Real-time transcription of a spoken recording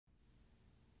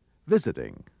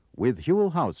Visiting with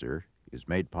Huell Howser is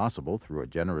made possible through a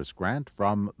generous grant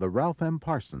from the Ralph M.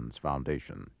 Parsons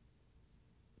Foundation.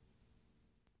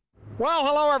 Well,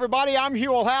 hello everybody, I'm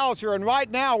Huell Howser, and right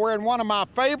now we're in one of my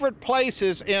favorite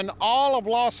places in all of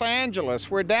Los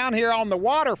Angeles. We're down here on the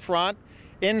waterfront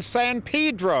in San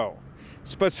Pedro.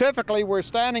 Specifically, we're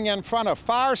standing in front of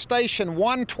Fire Station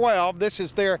 112. This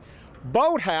is their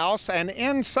boathouse, and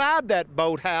inside that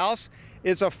boathouse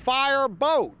is a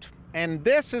Fireboat. And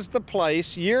this is the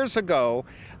place, years ago,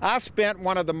 I spent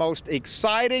one of the most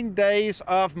exciting days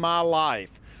of my life,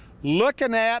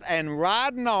 looking at and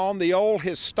riding on the old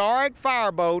historic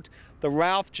Fireboat, the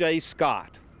Ralph J.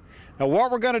 Scott. Now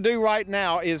what we're going to do right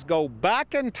now is go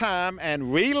back in time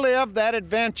and relive that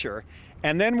adventure,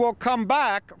 and then we'll come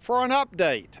back for an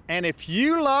update. And if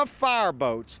you love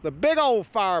fireboats, the big old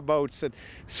fireboats that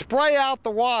spray out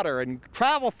the water and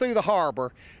travel through the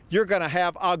harbor, you're going to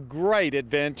have a great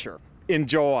adventure.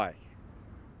 Enjoy.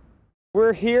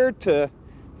 We're here to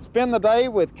spend the day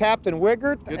with Captain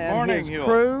Wiggert and his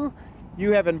crew.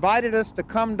 You have invited us to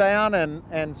come down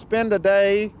and spend a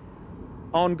day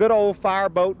on good old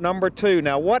Fireboat number 2.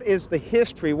 Now, what is the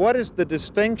history? What is the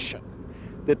distinction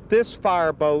that this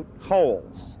fireboat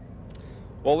holds?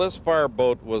 Well, this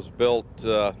fireboat was built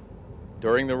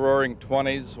during the Roaring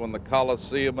 20s when the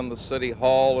Coliseum and the City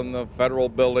Hall and the Federal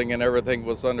Building and everything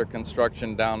was under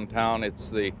construction downtown. It's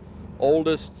the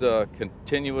oldest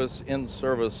continuous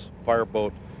in-service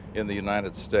fireboat in the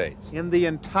United States. In the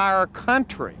entire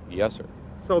country? Yes, sir.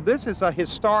 So this is a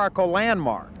historical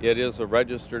landmark. It is a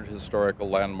registered historical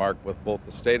landmark with both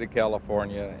the state of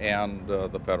California and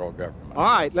the federal government. All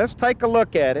right, let's take a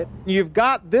look at it. You've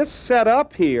got this set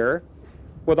up here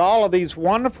with all of these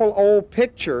wonderful old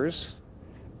pictures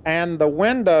and the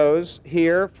windows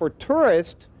here for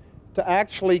tourists to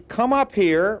actually come up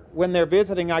here when they're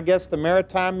visiting, I guess, the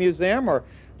Maritime Museum, or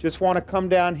just want to come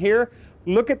down here,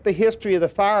 look at the history of the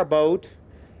fireboat,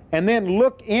 and then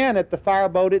look in at the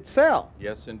fireboat itself.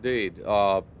 Yes, indeed.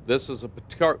 This is a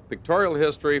pictorial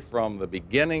history from the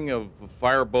beginning of the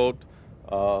fireboat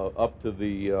up to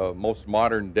the most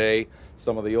modern day.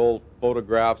 Some of the old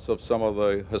photographs of some of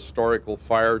the historical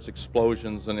fires,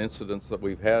 explosions, and incidents that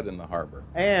we've had in the harbor.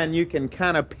 And you can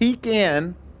kind of peek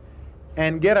in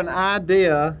and get an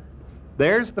idea.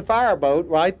 There's the fireboat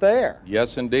right there.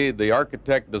 Yes, indeed. The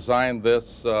architect designed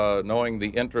this knowing the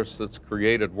interest that's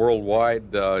created worldwide.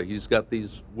 He's got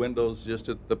these windows just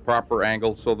at the proper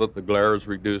angle so that the glare is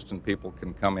reduced and people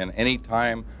can come in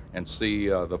anytime and see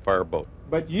the fireboat.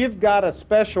 But you've got a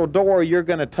special door you're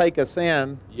going to take us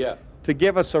in. Yes. To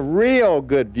give us a real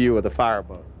good view of the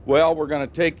fireboat. Well, we're going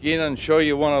to take you in and show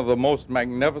you one of the most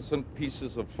magnificent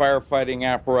pieces of firefighting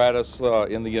apparatus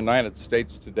in the United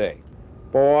States today.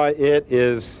 Boy, it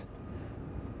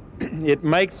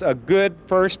makes a good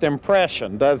first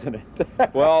impression, doesn't it?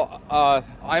 Well,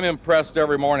 I'm impressed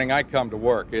every morning I come to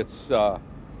work. It's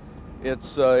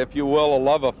if you will, a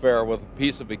love affair with a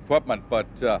piece of equipment,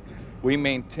 but we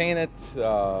maintain it.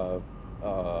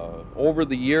 Over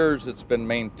the years, it's been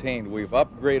maintained. We've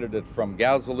upgraded it from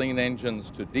gasoline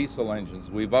engines to diesel engines.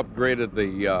 We've upgraded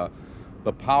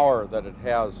the power that it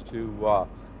has to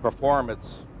perform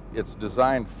its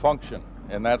designed function,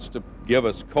 and that's to give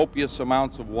us copious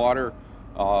amounts of water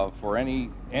for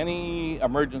any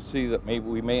emergency that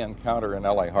we may encounter in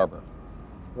LA Harbor.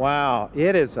 Wow,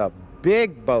 it is a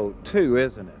big boat too,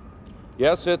 isn't it?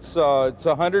 Yes, it's a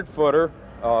 100-footer.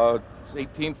 It's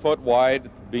 18 foot wide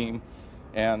at the beam,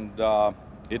 and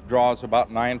it draws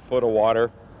about 9 foot of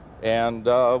water. And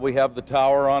we have the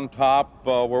tower on top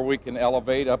where we can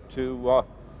elevate up to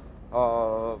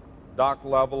dock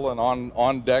level and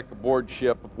on deck aboard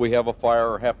ship if we have a fire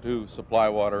or have to supply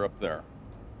water up there.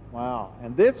 Wow,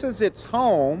 and this is its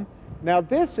home. Now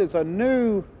this is a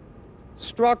new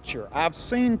structure. I've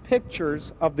seen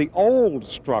pictures of the old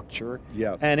structure,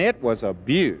 yes, and it was a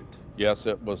beaut. Yes,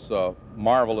 it was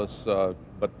marvelous,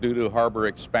 but due to harbor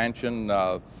expansion,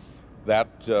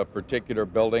 that particular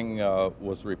building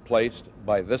was replaced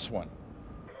by this one.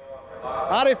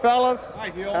 Howdy, fellas. Hi,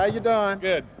 Huell. How you doing?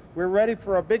 Good. We're ready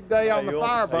for a big day on the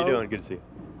fireboat. How you doing? Good to see you.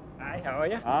 Hi, how are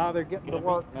you? Ah, they're getting to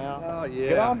work now. Oh, yeah.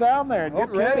 Get on down there and get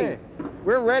ready.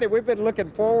 We're ready. We've been looking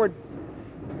forward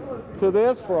to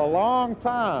this for a long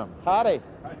time. Howdy.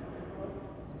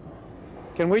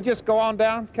 Can we just go on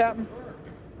down, Captain?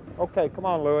 Okay, come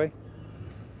on, Louie.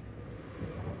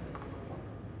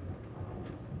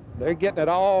 They're getting it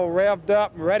all revved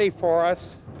up and ready for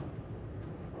us.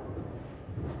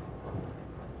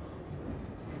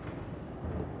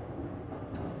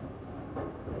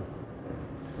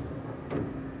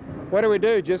 What do we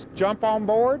do? Just jump on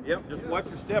board? Yep, just watch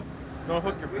your step. Don't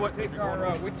hook your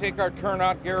foot. We take our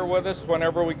turnout gear with us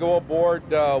whenever we go aboard.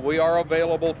 We are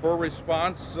available for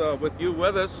response with you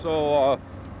with us, so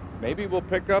maybe we'll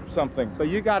pick up something. So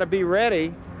you got to be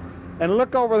ready. And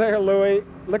look over there, Louis.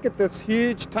 Look at this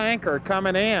huge tanker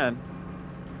coming in.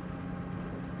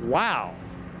 Wow.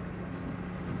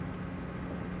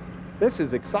 This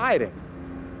is exciting.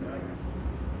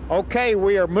 Okay,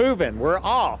 we are moving. We're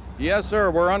off. Yes,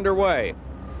 sir. We're underway.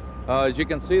 As you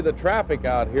can see the traffic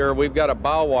out here, we've got a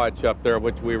bow watch up there,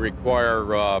 which we require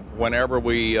whenever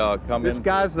we come in. This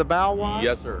guy's the bow watch?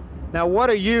 Yes, sir. Now, what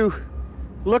are you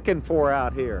looking for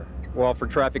out here? Well, for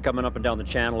traffic coming up and down the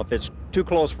channel, if it's too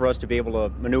close for us to be able to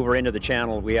maneuver into the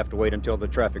channel, we have to wait until the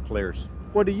traffic clears.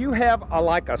 Well, do you have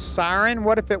like a siren?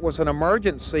 What if it was an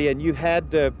emergency and you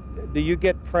had to, do you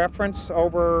get preference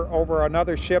over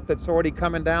another ship that's already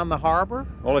coming down the harbor?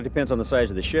 Well, it depends on the size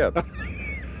of the ship.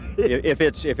 if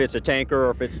it's a tanker,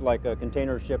 or if it's like a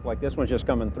container ship like this one's just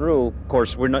coming through, of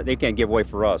course they can't give way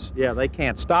for us. Yeah, they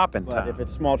can't stop in But time. if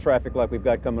it's small traffic like we've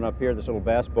got coming up here, this little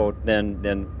bass boat, then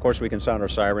of course we can sound our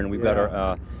siren, and we've got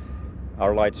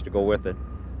our lights to go with it.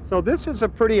 So this is a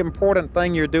pretty important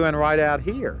thing you're doing right out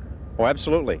here. Oh,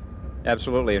 absolutely,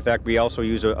 absolutely. In fact, we also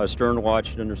use a stern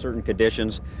watch under certain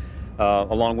conditions,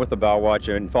 along with the bow watch.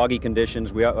 In foggy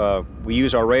conditions, we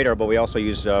use our radar, but we also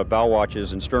use bow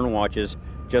watches and stern watches,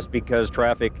 just because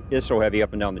traffic is so heavy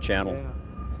up and down the channel.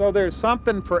 Yeah. So there's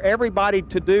something for everybody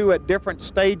to do at different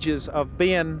stages of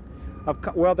being,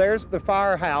 well, there's the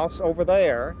firehouse over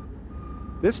there.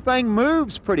 This thing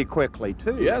moves pretty quickly,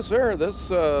 too. Yes, sir.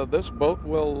 This boat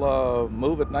will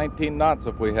move at 19 knots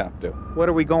if we have to. What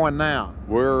are we going now?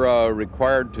 We're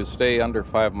required to stay under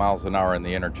 5 miles an hour in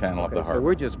the inner channel of the harbor. So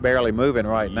we're just barely moving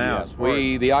right now.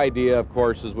 Yes, the idea, of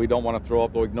course, is we don't want to throw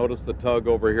up. We've noticed the tug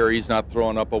over here, he's not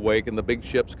throwing up a wake, and the big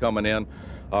ships coming in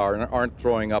aren't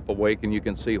throwing up a wake, and you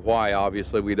can see why.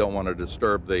 Obviously, we don't want to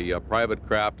disturb the private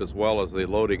craft as well as the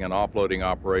loading and offloading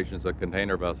operations of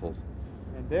container vessels.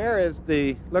 There is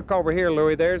look over here,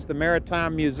 Louis, there's the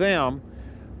Maritime Museum.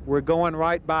 We're going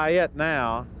right by it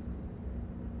now.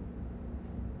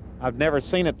 I've never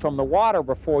seen it from the water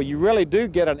before. You really do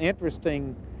get an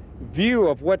interesting view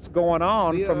of what's going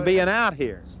on from being out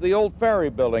here. It's the old ferry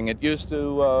building. It used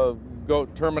to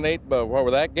terminate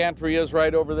where that gantry is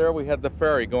right over there. We had the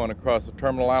ferry going across the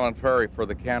Terminal Island Ferry for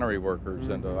the cannery workers,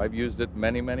 and I've used it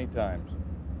many, many times.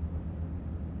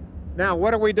 Now,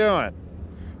 what are we doing?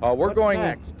 We're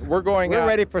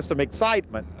ready for some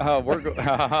excitement.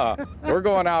 We're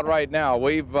going out right now.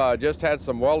 We've just had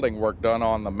some welding work done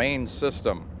on the main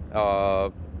system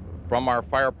from our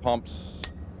fire pumps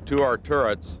to our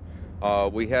turrets.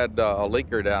 We had a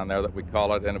leaker down there that we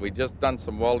call it, and we just done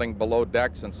some welding below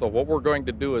decks. And so what we're going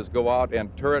to do is go out and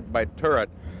turret by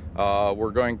turret, we're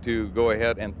going to go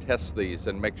ahead and test these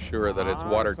and make sure that it's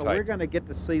watertight. So we're going to get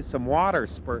to see some water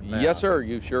spurting out. Yes, sir.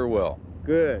 You sure will.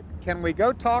 Good. Can we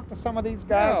go talk to some of these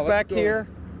guys back here?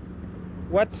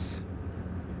 Let's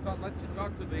let you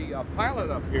talk to the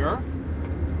pilot up here.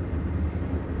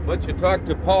 Let you talk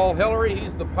to Paul Hillary.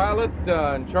 He's the pilot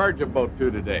in charge of Boat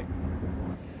 2 today.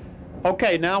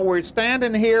 Okay, now we're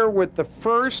standing here with the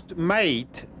first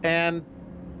mate, and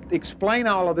explain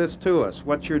all of this to us,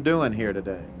 what you're doing here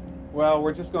today. Well,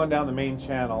 we're just going down the main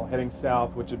channel, heading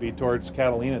south, which would be towards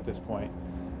Catalina at this point.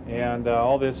 And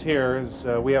all this here is,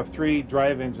 we have 3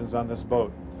 drive engines on this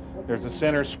boat. There's a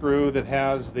center screw that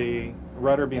has the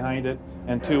rudder behind it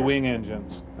and 2 wing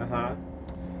engines.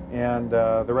 And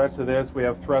the rest of this, we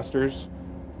have thrusters,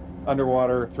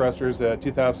 underwater thrusters,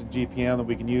 2,000 GPM that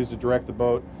we can use to direct the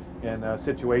boat in a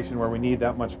situation where we need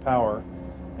that much power.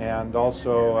 And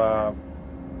also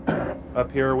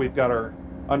up here we've got our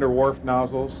under wharf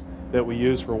nozzles that we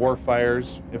use for wharf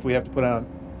fires. If we have to put on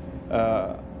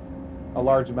a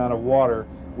large amount of water,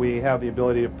 we have the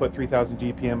ability to put 3,000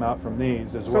 GPM out from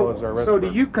these as well as our rest. So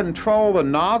do you control the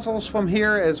nozzles from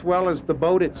here as well as the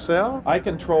boat itself? I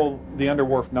control the under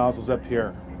wharf nozzles up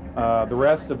here. The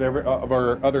rest of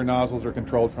our other nozzles are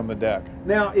controlled from the deck.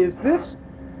 Now, is this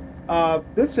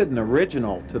isn't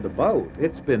original to the boat?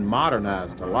 It's been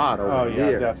modernized a lot over the years.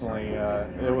 Oh yeah,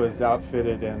 definitely. It was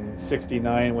outfitted in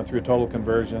 '69, went through total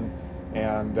conversion,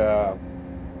 and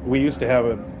we used to have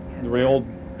the old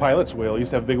pilot's wheel.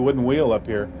 Used to have a big wooden wheel up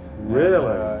here. Really?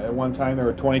 And, at one time there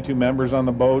were 22 members on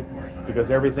the boat because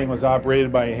everything was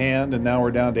operated by hand, and now we're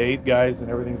down to 8 guys and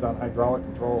everything's on hydraulic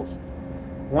controls.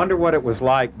 Wonder what it was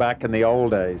like back in the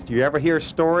old days. Do you ever hear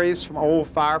stories from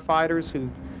old firefighters who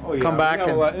come back?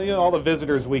 All the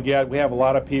visitors we get, we have a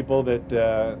lot of people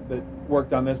that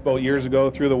worked on this boat years ago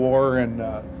through the war, and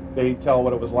they tell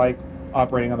what it was like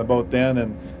operating on the boat then,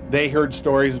 and they heard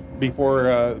stories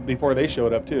before they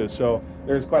showed up too. So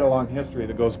there's quite a long history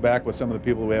that goes back with some of the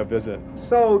people we have visit.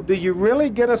 So do you really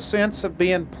get a sense of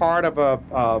being part of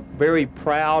a very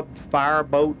proud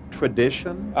Fireboat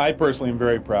tradition? I personally am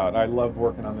very proud. I love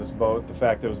working on this boat. The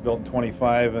fact that it was built in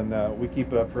 25, and we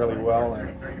keep it up fairly well,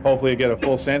 and hopefully get a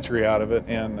full century out of it,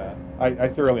 and I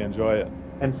thoroughly enjoy it.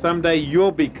 And someday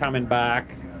you'll be coming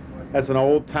back as an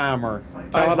old timer,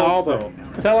 telling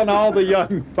all the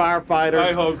young firefighters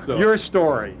I hope so. your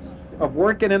stories of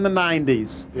working in the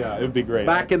 90s. Yeah, it would be great.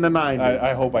 Back in the 90s.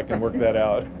 I hope I can work that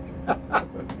out.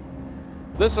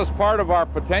 This is part of our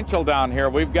potential down here.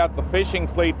 We've got the fishing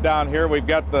fleet down here. We've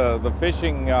got the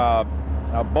fishing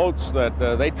boats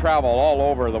that they travel all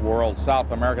over the world,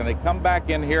 South America. They come back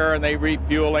in here and they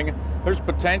refueling. There's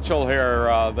potential here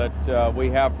that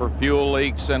we have for fuel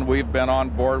leaks, and we've been on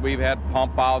board. We've had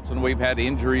pump outs and we've had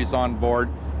injuries on board.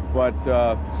 But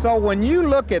so when you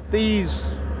look at these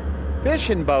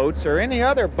fishing boats or any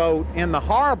other boat in the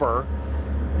harbor,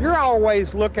 you're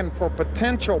always looking for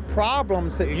potential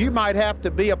problems that you might have to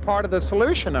be a part of the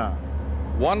solution of.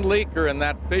 one leaker in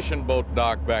that fishing boat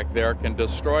dock back there can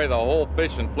destroy the whole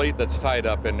fishing fleet that's tied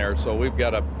up in there, so we've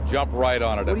got to jump right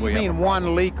on it. What do you mean one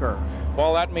leaker?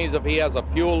 Well, that means if he has a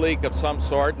fuel leak of some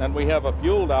sort, and then we have a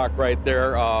fuel dock right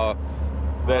there,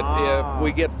 that if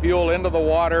we get fuel into the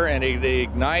water and it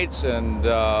ignites and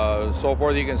so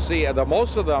forth, you can see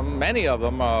most of them, many of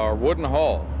them are wooden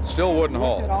hull, still wooden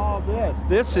hull. Look at all this.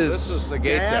 This is the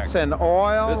gas and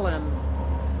oil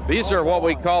These are what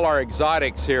we call our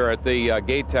exotics here at the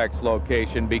Gatex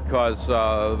location, because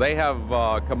they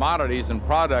have commodities and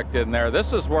product in there.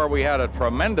 This is where we had a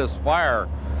tremendous fire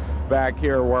back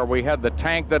here, where we had the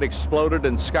tank that exploded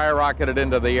and skyrocketed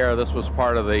into the air. This was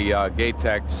part of the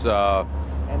Gatex.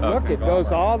 And look, it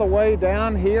goes all the way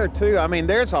down here too. I mean,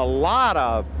 there's a lot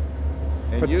of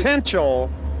potential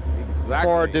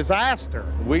for disaster.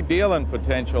 We deal in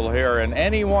potential here, and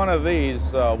any one of these,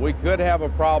 we could have a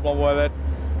problem with it.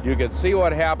 You can see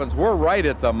what happens. We're right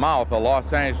at the mouth of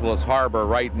Los Angeles Harbor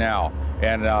right now.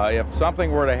 And if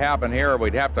something were to happen here,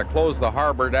 we'd have to close the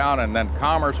harbor down, and then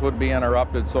commerce would be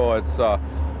interrupted. So it's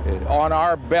on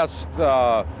our best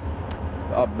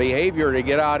behavior to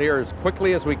get out here as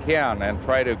quickly as we can and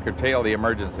try to curtail the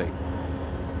emergency.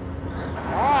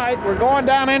 All right, we're going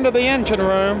down into the engine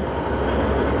room.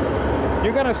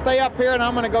 You're going to stay up here, and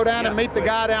I'm going to go down and meet the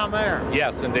guy down there.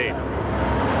 Yes, indeed.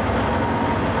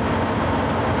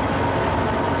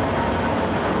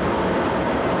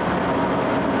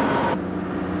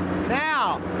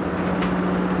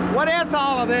 What is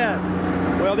all of this?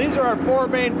 Well, these are our 4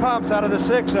 main pumps out of the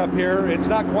 6 up here. It's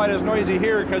not quite as noisy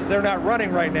here because they're not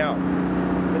running right now.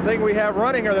 The thing we have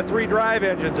running are the 3 drive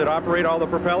engines that operate all the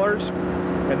propellers,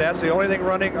 and that's the only thing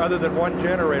running other than 1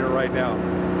 generator right now.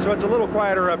 So it's a little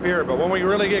quieter up here, but when we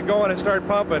really get going and start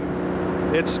pumping,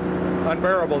 it's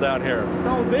unbearable down here.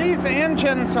 So these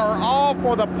engines are all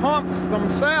for the pumps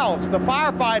themselves, the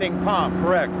firefighting pump?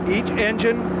 Correct. Each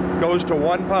engine goes to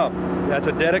 1 pump. That's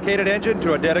a dedicated engine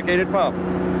to a dedicated pump.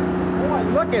 Boy,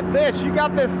 look at this. You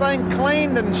got this thing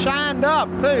cleaned and shined up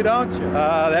too, don't you?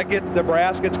 The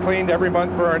brass gets cleaned every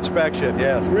month for our inspection,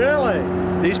 yes. Really?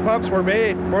 These pumps were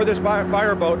made for this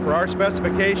fireboat for our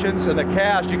specifications, and the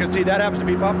cast, you can see that happens to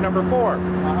be pump number 4.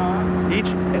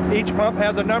 Each pump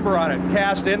has a number on it,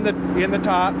 cast in the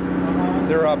top.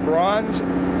 They're a bronze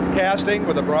casting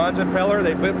with a bronze impeller.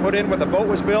 They put in when the boat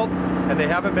was built, and they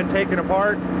haven't been taken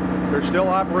apart. They're still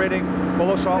operating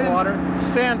full of salt water.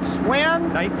 Since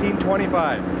when?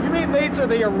 1925. You mean these are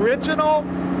the original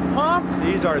pumps?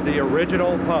 These are the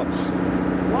original pumps.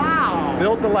 Wow.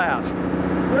 Built to last.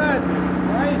 Goodness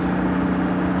gracious.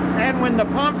 And when the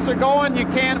pumps are going,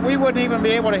 we wouldn't even be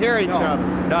able to hear each other.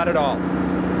 Not at all.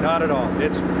 Not at all.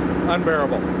 It's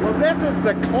unbearable. Well, this is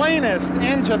the cleanest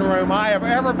engine room I have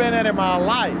ever been in my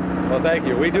life. Well, thank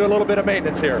you. We do a little bit of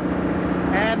maintenance here.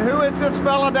 And who is this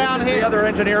fella down here? The other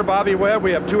engineer, Bobby Webb.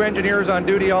 We have 2 engineers on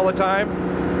duty all the time.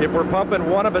 If we're pumping,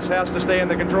 one of us has to stay in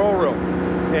the control room.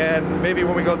 And maybe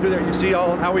when we go through there, you see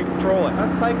how we control it.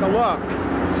 Let's take a look.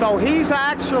 So he's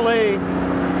actually,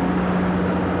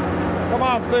 come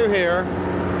on through here.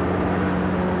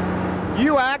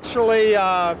 You actually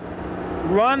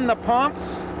run the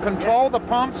pumps, control the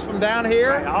pumps from down here?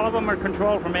 Right, all of them are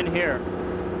controlled from in here.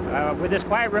 With this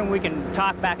quiet room, we can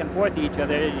talk back and forth to each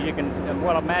other. You can,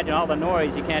 well, imagine all the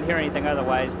noise. You can't hear anything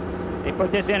otherwise. They put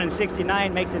this in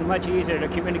 '69, makes it much easier to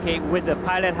communicate with the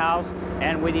pilot house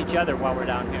and with each other while we're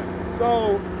down here.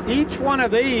 So each one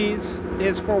of these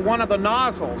is for one of the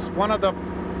nozzles, one of the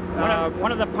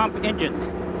pump engines.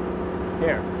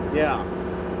 Here. Yeah.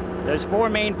 There's 4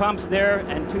 main pumps there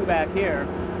and 2 back here.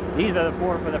 These are the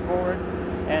 4 for the forward,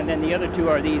 and then the other 2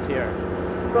 are these here.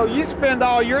 So you spend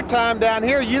all your time down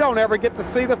here, you don't ever get to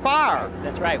see the fire.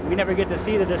 That's right. We never get to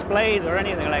see the displays or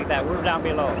anything like that. We're down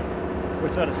below.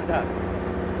 We're sort of stuck.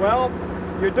 Well,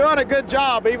 you're doing a good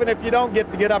job, even if you don't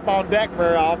get up on deck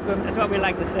very often. That's what we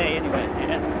like to say, anyway.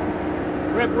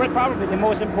 We're probably the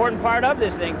most important part of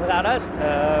this thing. Without us,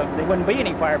 there wouldn't be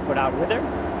any fire put out, would there?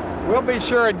 We'll be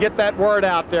sure and get that word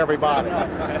out to everybody.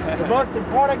 The most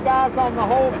important guys on the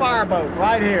whole fireboat,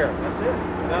 right here. That's it,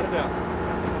 without a doubt.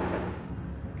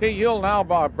 Okay, Huell now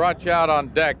brought you out on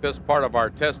deck, this part of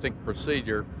our testing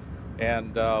procedure,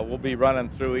 and we'll be running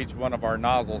through each one of our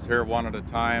nozzles here one at a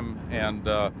time. And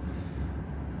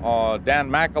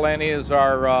Dan McElhaney is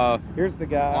our Here's the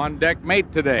guy. on deck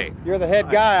mate today. You're the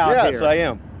head guy out here. Yes, I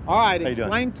am. All right, How you doing?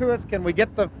 explain to us, can we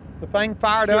get the thing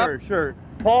fired up? Sure.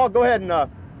 Paul, go ahead and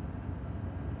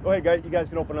go ahead, guys. You guys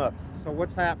can open up. So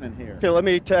what's happening here? Okay, let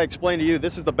me explain to you.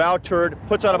 This is the bow turret.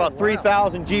 Puts out about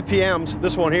 3,000 GPMs.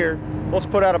 This one here. Let's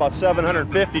put out about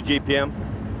 750 GPM.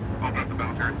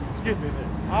 Excuse me a minute.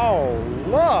 Oh,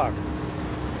 look.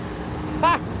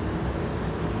 Ha!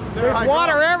 There's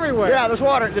water everywhere. Yeah, there's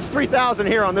water. There's 3,000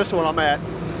 here on this one I'm at.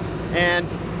 And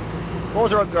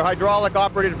those are the hydraulic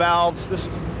operated valves. This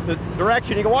is the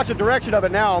direction. You can watch the direction of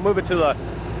it now. I'll move it to the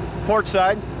port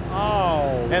side.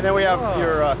 Oh. And then we have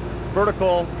your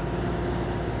vertical.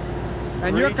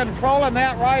 And you're controlling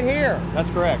that right here. That's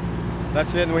correct.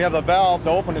 That's it. And we have the valve to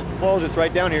open and close. It's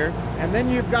right down here. And then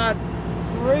you've got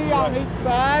 3 on each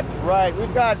side. Right.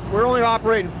 We're only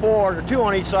operating 4 or 2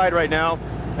 on each side right now.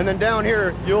 And then down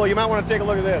here, Huell, you might want to take a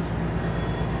look at this.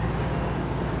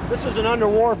 This is an under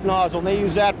wharf nozzle, and they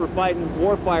use that for fighting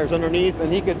wharf fires underneath.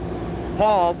 And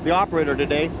Paul, the operator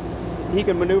today, he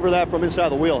can maneuver that from inside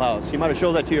the wheelhouse. He might have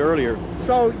showed that to you earlier.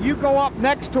 So you go up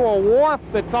next to a wharf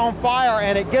that's on fire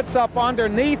and it gets up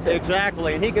underneath it.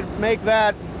 Exactly, and he can make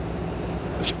that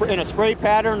in a spray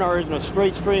pattern or in a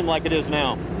straight stream like it is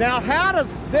now. Now, how does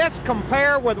this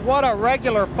compare with what a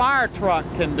regular fire truck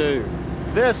can do?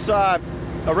 This, a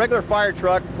regular fire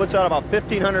truck puts out about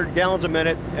 1,500 gallons a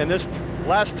minute, and this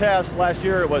last test last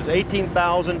year it was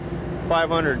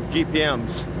 18,500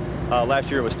 GPMs. Last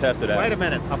year it was tested at. Wait a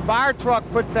minute. A fire truck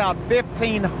puts out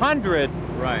 1,500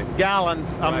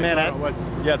 gallons a minute.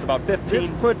 Yeah, it's about 15. This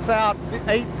puts out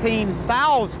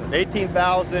 18,000.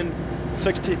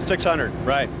 18,600,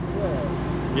 right.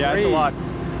 Yeah, it's a lot.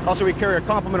 Also, we carry a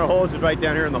complement of hoses right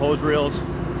down here in the hose reels.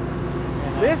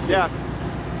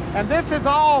 This is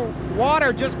all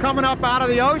water just coming up out of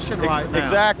the ocean right now.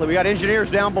 Exactly. We got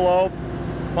engineers down below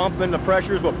pumping the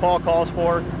pressures, what Paul calls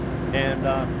for, and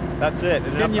that's it.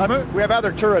 And we have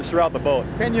other turrets throughout the boat.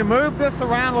 Can you move this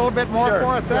around a little bit more for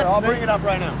us? Sure. I'll bring it up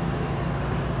right now.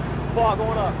 Paul,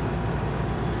 going up.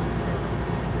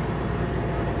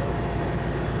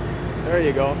 There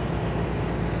you go.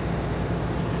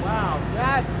 Wow,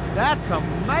 that's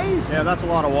amazing. Yeah, that's a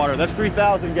lot of water. That's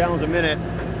 3,000 gallons a minute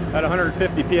at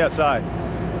 150 PSI.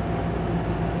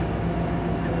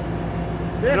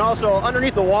 And also,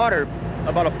 underneath the water,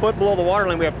 about a foot below the water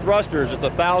line, we have thrusters. It's a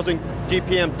 1,000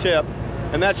 GPM tip,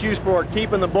 and that's used for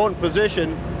keeping the boat in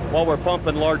position while we're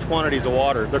pumping large quantities of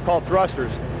water. They're called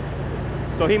thrusters.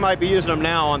 So he might be using them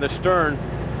now on the stern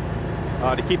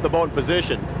to keep the boat in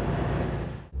position.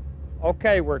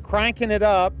 Okay, we're cranking it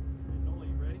up.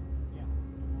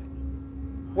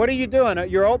 What are you doing?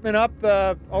 You're opening up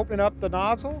the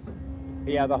nozzle?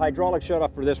 Yeah, the hydraulic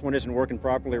shutoff for this one isn't working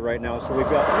properly right now, so we've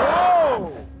got...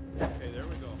 Whoa! Okay, there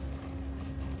we go.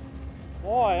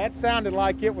 Boy, that sounded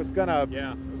like it was gonna...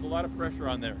 Yeah, there's a lot of pressure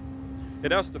on there.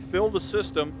 It has to fill the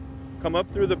system, come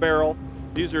up through the barrel.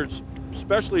 These are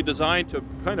specially designed to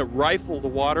kind of rifle the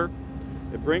water.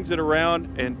 It brings it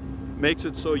around and makes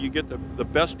it so you get the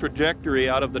best trajectory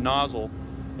out of the nozzle,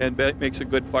 and makes a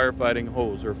good firefighting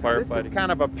hose or firefighting. This is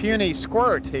kind of a puny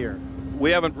squirt here.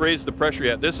 We haven't raised the pressure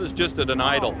yet. This is just at an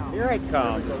idle. Here it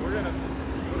comes. What are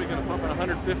we gonna pump at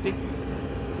 150?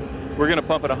 We're gonna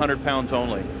pump at 100 pounds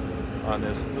only on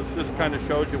this. This just kind of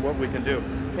shows you what we can do.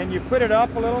 Can you put it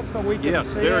up a little so we can see Yes,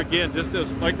 there it? again, just as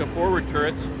like the forward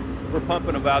turrets, we're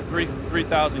pumping about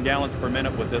 3,000 gallons per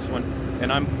minute with this one,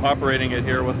 and I'm operating it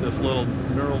here with this little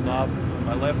knurl knob in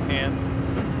my left hand.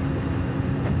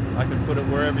 I can put it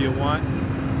wherever you want.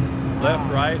 Left,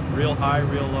 right, real high,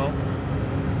 real low.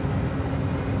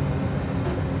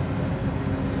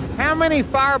 How many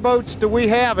fireboats do we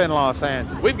have in Los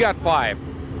Angeles? We've got 5.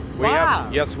 We Wow.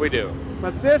 have, yes, we do.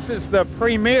 But this is the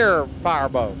premier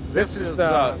fireboat. This is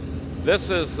the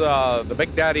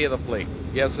big daddy of the fleet.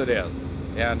 Yes, it is.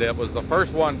 And it was the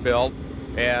first one built,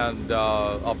 and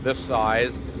of this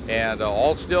size. and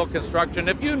all steel construction.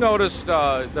 If you noticed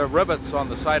the rivets on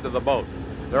the side of the boat,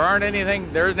 there isn't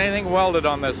anything welded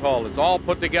on this hull. It's all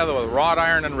put together with wrought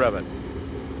iron and rivets.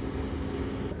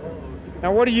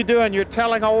 Now what are you doing? You're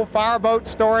telling old fireboat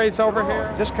stories over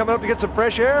here? Just coming up to get some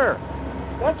fresh air.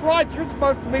 That's right, you're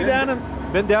supposed to be down in...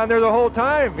 Been down there the whole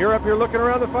time. You're up here looking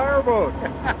around the fireboat.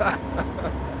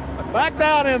 Back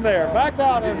down in there, back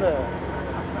down in there.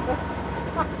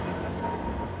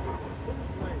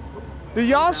 Do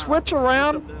y'all switch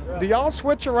around? Do y'all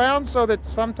switch around so that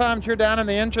sometimes you're down in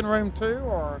the engine room too,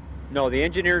 or? No, the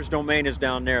engineer's domain is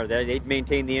down there. They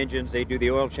maintain the engines, they do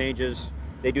the oil changes,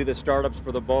 they do the startups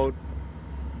for the boat,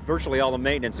 virtually all the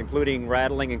maintenance, including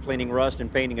rattling and cleaning rust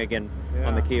and painting again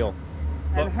on the keel.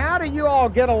 And how do you all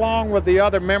get along with the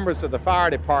other members of the fire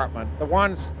department?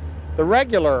 The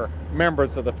regular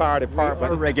members of the fire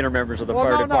department? We're regular members of the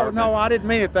fire department. No, I didn't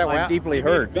mean it that way. I'm deeply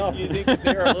hurt. You think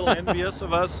they're a little envious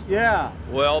of us? Yeah.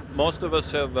 Well, most of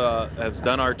us have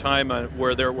done our time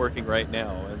where they're working right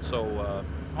now, and so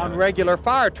on regular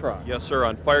fire trucks. Yes, sir.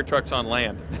 On fire trucks on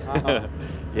land.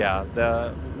 Yeah.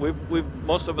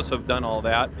 Most of us have done all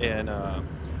that, and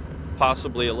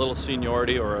possibly a little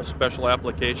seniority or a special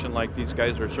application like these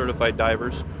guys are certified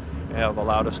divers have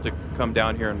allowed us to come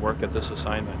down here and work at this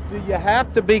assignment. Do you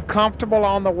have to be comfortable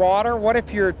on the water? What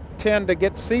if you tend to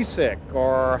get seasick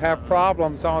or have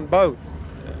problems on boats?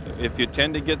 If you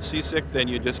tend to get seasick, then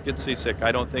you just get seasick.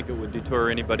 I don't think it would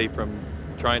deter anybody from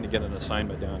trying to get an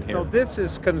assignment down here. So this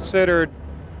is considered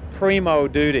primo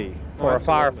duty for a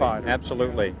firefighter?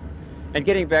 Absolutely. And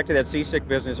getting back to that seasick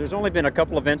business, there's only been a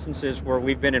couple of instances where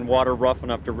we've been in water rough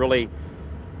enough to really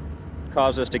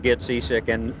cause us to get seasick,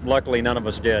 and luckily none of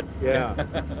us did. Yeah.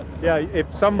 Yeah, if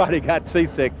somebody got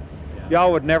seasick,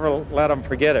 y'all would never let them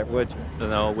forget it, would you?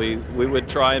 No, we would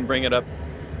try and bring it up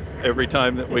every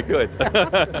time that we could.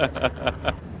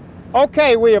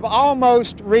 Okay, we have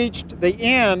almost reached the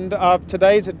end of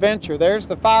today's adventure. There's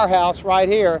the firehouse right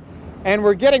here, and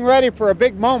we're getting ready for a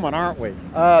big moment, aren't we?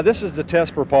 This is the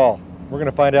test for Paul. We're going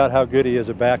to find out how good he is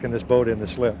at backing this boat in the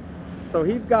slip. So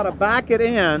he's got to back it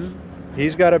in.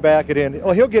 He's got to back it in.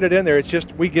 Well, he'll get it in there. It's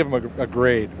just we give him a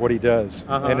grade, what he does.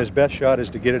 And his best shot is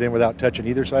to get it in without touching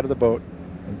either side of the boat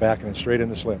and backing it straight in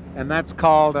the slip. And that's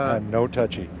called a no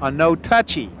touchy. A no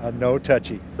touchy. A no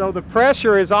touchy. So the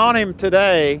pressure is on him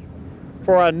today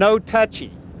for a no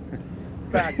touchy.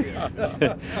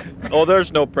 Oh,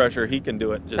 there's no pressure. He can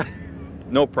do it. Just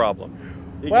no problem.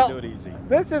 He can do it easy.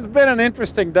 This has been an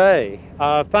interesting day.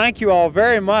 Thank you all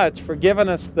very much for giving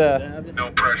us the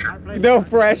no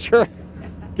pressure,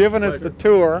 giving us the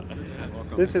tour.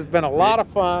 This has been a lot of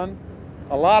fun.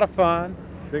 A lot of fun.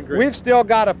 We've still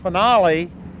got a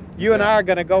finale. You and I are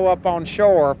going to go up on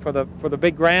shore for the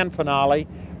big grand finale.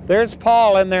 There's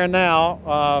Paul in there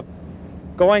now,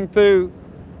 going through.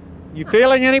 You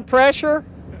feeling any pressure?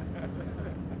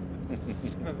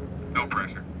 No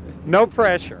pressure. No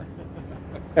pressure.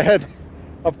 And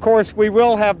of course, we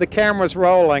will have the cameras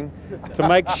rolling to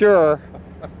make sure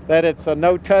that it's a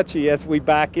no touchy as we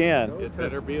back in. It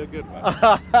better be a good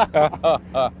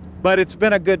one. But it's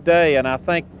been a good day, and I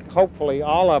think hopefully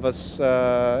all of us,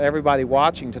 everybody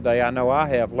watching today, I know I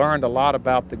have, learned a lot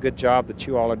about the good job that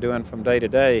you all are doing from day to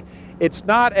day. It's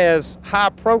not as high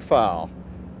profile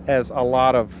as a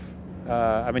lot of,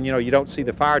 I mean, you know, you don't see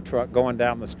the fire truck going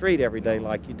down the street every day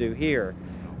like you do here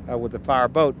with the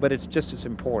fireboat, but it's just as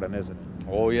important, isn't it?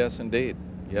 Oh, yes, indeed.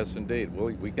 Yes, indeed.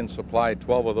 We can supply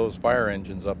 12 of those fire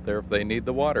engines up there if they need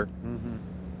the water.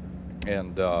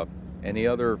 And any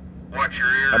other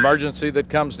emergency that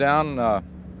comes down,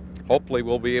 hopefully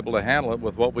we'll be able to handle it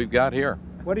with what we've got here.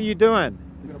 What are you doing?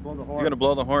 You're going to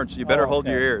blow the horn, so you better hold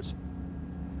your ears.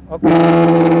 Okay.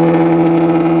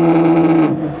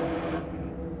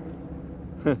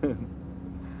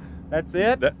 That's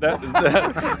it? That's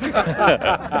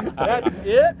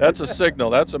it? That's a signal.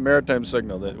 That's a maritime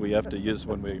signal that we have to use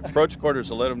when we approach quarters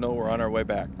to let them know we're on our way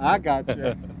back. I got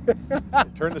you.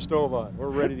 Turn the stove on. We're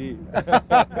ready to eat.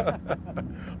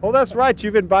 Oh, that's right.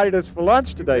 You've invited us for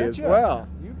lunch today as well.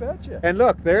 You betcha. And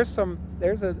look, there's a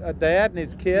dad and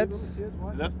his kids.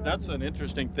 That's an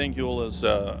interesting thing, Huell, is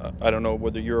I don't know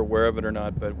whether you're aware of it or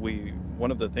not, but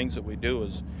one of the things that we do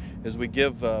is we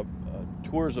give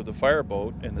tours of the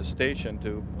fireboat and the station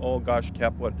to, oh gosh,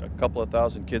 Cap, what, a couple of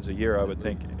thousand kids a year, I would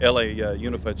think. LA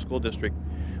Unified School District,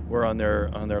 we're on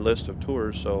their list of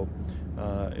tours. So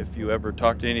if you ever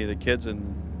talk to any of the kids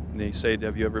and they say,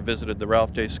 have you ever visited the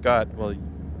Ralph J. Scott? Well,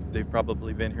 they've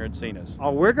probably been here and seen us.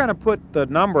 Oh, we're going to put the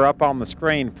number up on the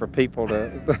screen for people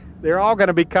to, they're all going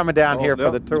to be coming down here for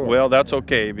the tour. Well, that's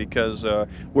okay, because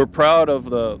we're proud of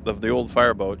the old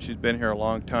fireboat. She's been here a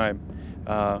long time.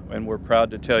 and we're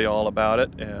proud to tell you all about it,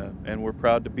 and we're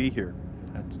proud to be here.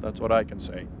 That's what I can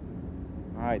say.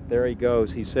 All right, there he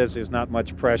goes. He says there's not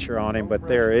much pressure on him, but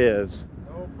there is.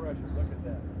 No pressure. Look at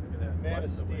that. Look at that. Man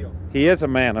of steel. He is a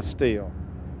man of steel.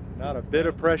 Not a bit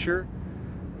of pressure.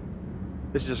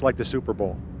 This is just like the Super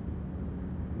Bowl.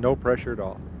 No pressure at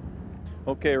all.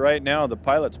 Okay, right now the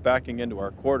pilot's backing into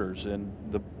our quarters, and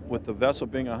with the vessel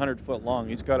being 100 foot long,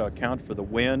 he's got to account for the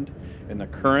wind and the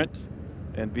current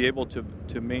and be able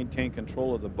to maintain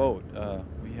control of the boat.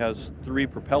 He has 3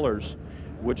 propellers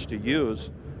which to use,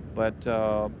 but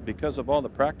because of all the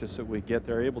practice that we get,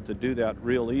 they're able to do that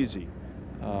real easy.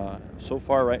 So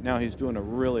far right now he's doing a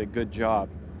really good job.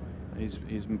 He's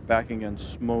backing in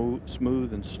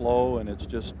smooth and slow, and it's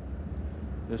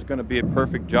going to be a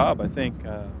perfect job, I think.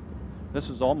 This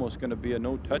is almost going to be a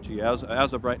no-touchy as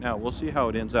of right now. We'll see how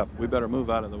it ends up. We better move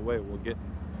out of the way. We'll get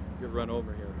run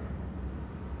over here.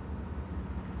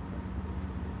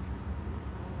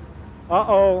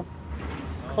 Uh-oh.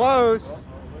 Close.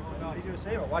 He's going to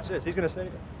save it. Watch this. He's going to save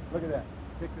it. Look at that.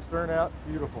 Kick the stern out.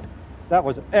 Beautiful. That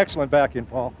was an excellent back-in,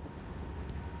 Paul.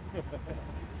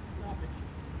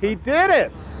 He did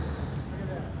it.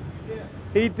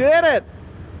 He did it.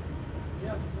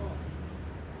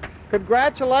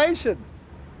 Congratulations.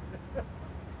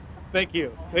 Thank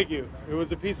you. Thank you. It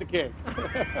was a piece of cake.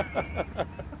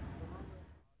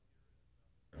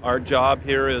 Our job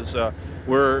here is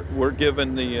we're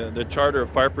given the charter of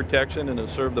fire protection and to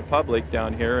serve the public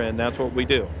down here, and that's what we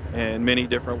do in many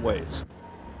different ways.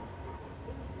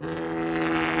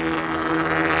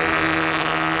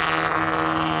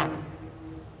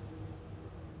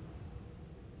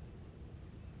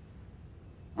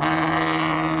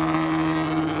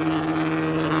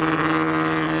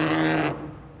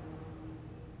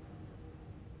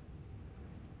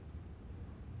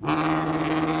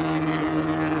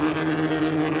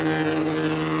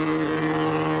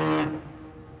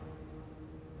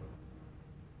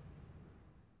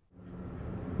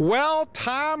 Well,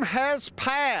 time has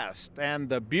passed, and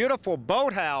the beautiful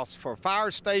boathouse for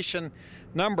Fire Station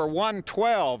number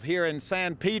 112 here in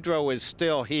San Pedro is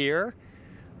still here.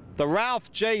 The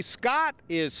Ralph J. Scott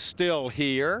is still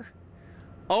here.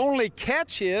 Only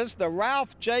catch is the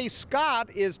Ralph J. Scott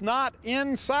is not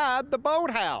inside the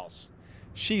boathouse.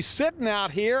 She's sitting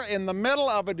out here in the middle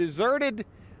of a deserted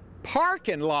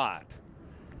parking lot,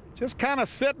 just kind of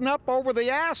sitting up over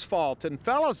the asphalt. And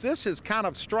fellas, this is kind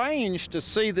of strange to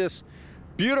see this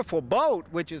beautiful boat,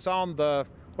 which is on the,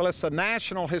 well, it's a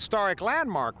National Historic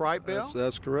Landmark, right, Bill?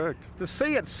 That's correct. To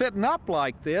see it sitting up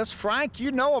like this, Frank,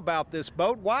 you know about this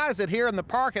boat. Why is it here in the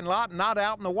parking lot and not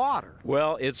out in the water?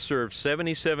 Well, it served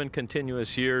 77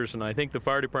 continuous years, and I think the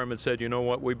fire department said, you know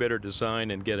what, we better design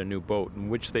and get a new boat,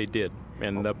 and which they did.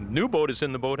 And the new boat is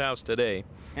in the boathouse today.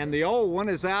 And the old one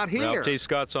is out here. Ralph J.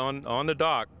 Scott's on the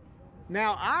dock.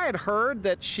 Now, I had heard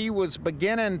that she was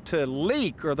beginning to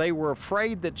leak, or they were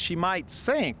afraid that she might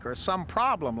sink, or some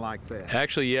problem like that.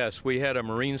 Actually, yes, we had a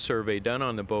marine survey done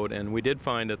on the boat, and we did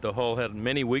find that the hull had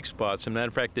many weak spots. As a matter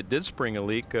of fact, it did spring a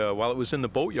leak while it was in the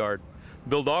boatyard.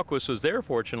 Bill Dahlquist was there,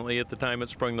 fortunately, at the time it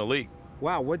sprung the leak.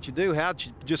 Wow, what'd you do? How'd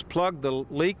you just plug the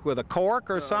leak with a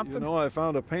cork or something? You know, I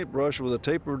found a paintbrush with a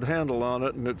tapered handle on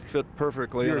it, and it fit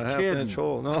perfectly in a half-inch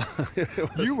hole. No,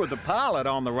 You were the pilot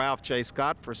on the Ralph J.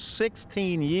 Scott for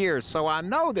 16 years, so I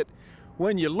know that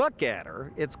when you look at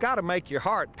her, it's got to make your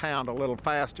heart pound a little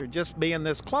faster just being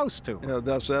this close to her. Yeah,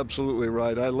 that's absolutely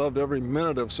right. I loved every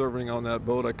minute of serving on that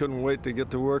boat. I couldn't wait to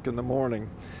get to work in the morning.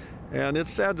 And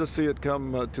it's sad to see it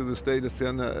come to the state it's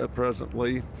in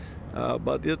presently.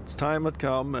 But its time had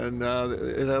come, and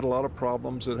it had a lot of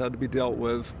problems that had to be dealt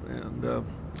with, and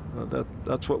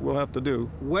that's what we'll have to do.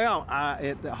 Well,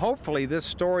 hopefully this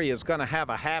story is going to have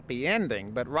a happy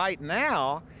ending, but right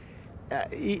now,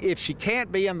 if she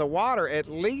can't be in the water, at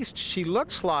least she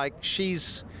looks like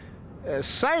she's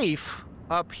safe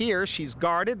up here. She's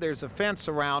guarded. There's a fence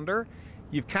around her.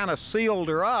 You've kind of sealed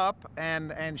her up,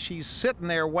 and she's sitting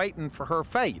there waiting for her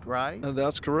fate, right?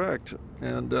 That's correct.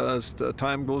 And as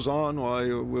time goes on, why,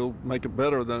 we'll make it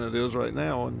better than it is right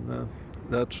now, and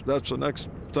that's the next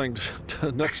thing,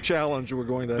 next challenge we're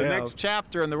going to have. The next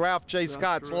chapter in the Ralph J.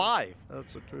 Scott's life.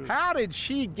 That's the truth. How did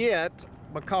she get,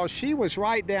 because she was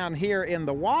right down here in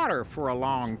the water for a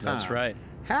long time. That's right.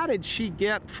 How did she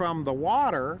get from the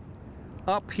water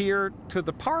up here to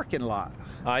the parking lot?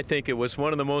 I think it was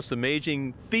one of the most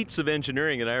amazing feats of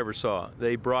engineering that I ever saw.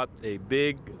 They brought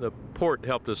the port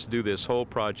helped us do this whole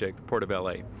project, the Port of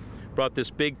LA. Brought this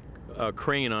big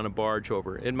crane on a barge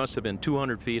over. It must have been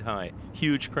 200 feet high,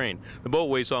 huge crane. The boat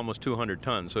weighs almost 200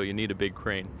 tons, so you need a big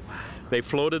crane. They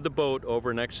floated the boat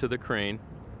over next to the crane,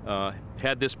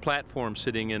 had this platform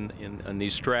sitting in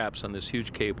these straps on this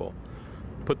huge cable.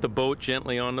 Put the boat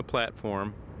gently on the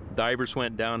platform. Divers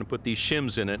went down and put these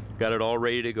shims in it, got it all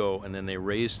ready to go, and then they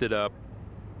raised it up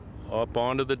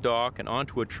onto the dock and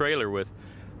onto a trailer with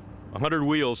 100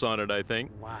 wheels on it, I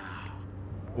think. Wow.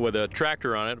 With a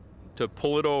tractor on it to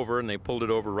pull it over, and they pulled it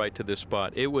over right to this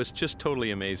spot. It was just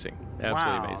totally amazing.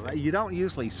 Absolutely amazing. You don't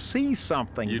usually see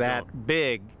something that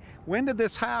big. When did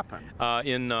this happen?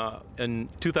 In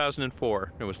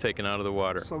 2004, it was taken out of the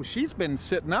water. So she's been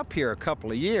sitting up here a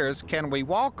couple of years. Can we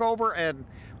walk over and,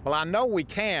 well, I know we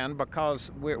can,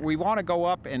 because we want to go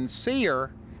up and see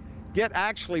her.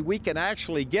 We can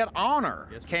actually get on her,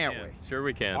 yes, can't we? Sure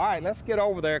we can. All right, let's get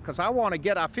over there, because I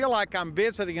feel like I'm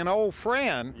visiting an old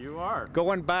friend. You are.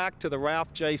 Going back to the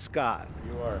Ralph J. Scott.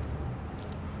 You are.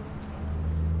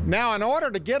 Now, in order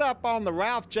to get up on the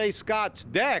Ralph J. Scott's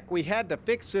deck, we had to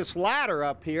fix this ladder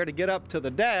up here to get up to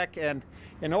the deck, and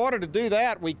in order to do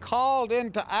that, we called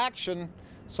into action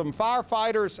some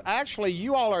firefighters. Actually,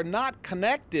 you all are not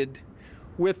connected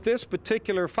with this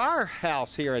particular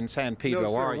firehouse here in San Pedro,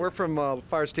 no, sir. are you? We're from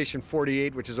Fire Station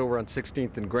 48, which is over on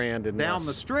 16th and Grand. And down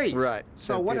the street? Right.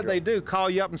 So what did they do, call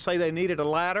you up and say they needed a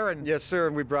ladder? And yes, sir,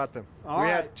 and we brought them. All we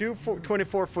right. had two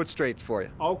 24-foot straights for you.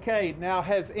 Okay, now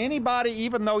has anybody,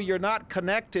 even though you're not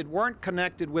connected, weren't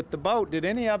connected with the boat, did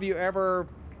any of you ever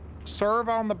serve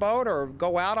on the boat or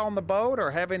go out on the boat or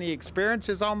have any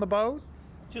experiences on the boat?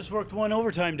 Just worked one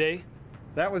overtime day.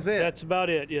 That was it? That's about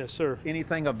it, yes, sir.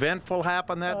 Anything eventful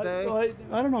happened that day? Well,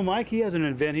 I don't know, Mike. He has an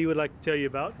event he would like to tell you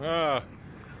about.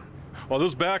 Well,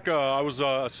 this back, I was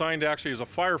assigned actually as a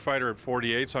firefighter at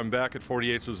 48, so I'm back at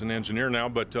 48 as an engineer now,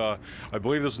 but I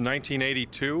believe this is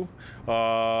 1982.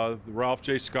 Ralph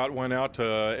J. Scott went out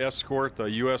to escort the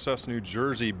USS New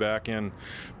Jersey back in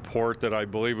port that I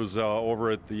believe was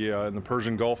over at in the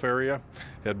Persian Gulf area.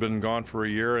 Had been gone for a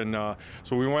year, and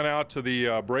so we went out to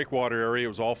the breakwater area. It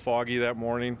was all foggy that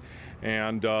morning,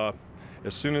 and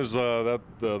as soon as the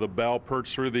bow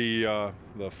perched through the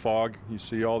fog, you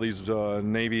see all these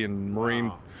Navy and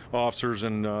Marine officers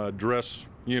in dress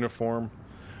uniform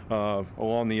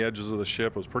along the edges of the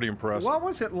ship. It was pretty impressive. What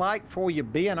was it like for you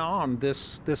being on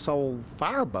this old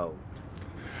fireboat?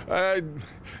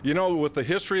 You know, with the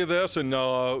history of this, and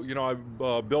you know,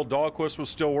 Bill Dahlquist was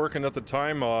still working at the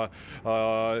time.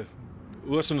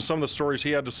 Listen to some of the stories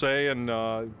he had to say,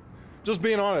 and just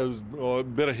being on it was a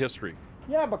bit of history.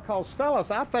 Yeah, because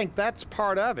fellas, I think that's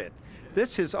part of it.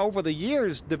 This has, over the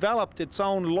years, developed its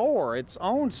own lore, its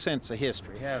own sense of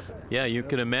history, hasn't it? Yeah, you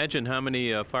can imagine how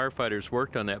many firefighters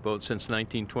worked on that boat since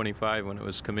 1925 when it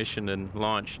was commissioned and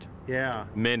launched. Yeah.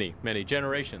 Many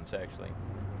generations, actually.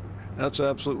 That's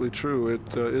absolutely true.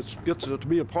 It gets to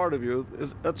be a part of you.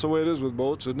 That's the way it is with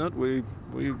boats, isn't it? We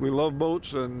love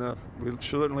boats, and we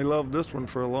certainly loved this one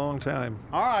for a long time.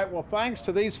 All right, well, thanks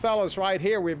to these fellas right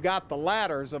here, we've got the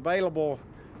ladders available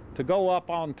to go up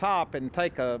on top and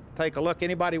take a look.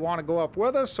 Anybody want to go up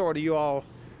with us, or do you all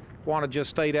want to just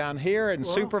stay down here and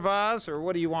supervise, or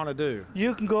what do you want to do?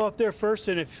 You can go up there first,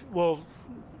 and we'll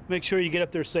make sure you get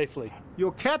up there safely.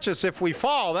 You'll catch us if we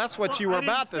fall. That's what you were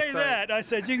about to say. I didn't say that. I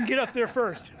said you can get up there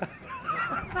first.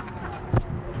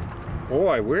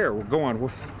 Boy, we're going.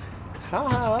 How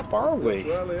high up are we? It's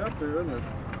rally up there, isn't it?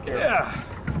 Yeah.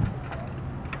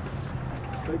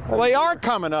 Well, they are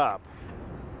coming up.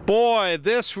 Boy,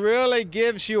 this really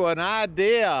gives you an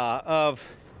idea of.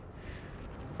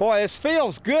 Boy, this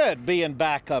feels good being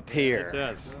back up here. It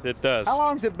does. It does. How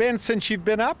long has it been since you've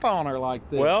been up on her like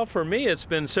this? Well, for me, it's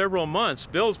been several months.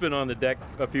 Bill's been on the deck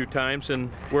a few times, and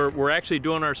we're actually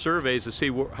doing our surveys to see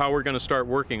how we're going to start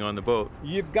working on the boat.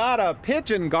 You've got a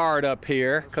pigeon guard up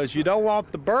here because you don't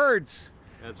want the birds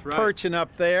perching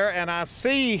up there, and I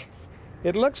see,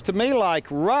 it looks to me like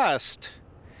rust,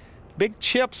 big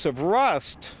chips of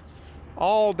rust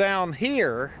all down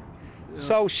here.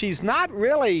 So she's not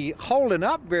really holding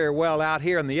up very well out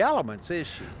here in the elements, is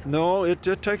she? No, it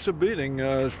takes a beating.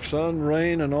 Sun,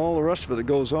 rain, and all the rest of it that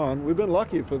goes on. We've been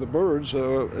lucky for the birds.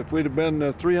 If we'd have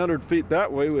been 300 feet that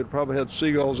way, we'd probably had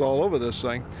seagulls all over this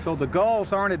thing. So the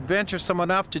gulls aren't adventuresome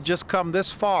enough to just come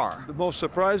this far? The most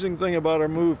surprising thing about our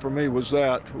move for me was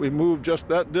that we moved just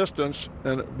that distance,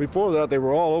 and before that they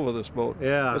were all over this boat.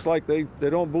 Yeah. It's like they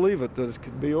don't believe it that it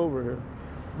could be over here.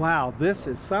 Wow, this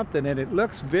is something, and it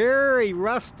looks very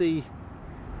rusty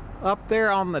up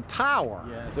there on the tower.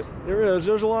 Yes. There is.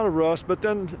 There's a lot of rust, but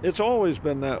then it's always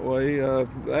been that way.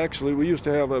 Actually, we used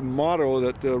to have a motto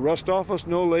that rust office,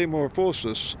 noli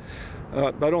morphosis.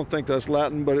 I don't think that's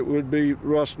Latin, but it would be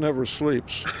rust never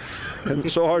sleeps. And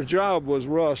so our job was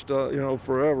rust,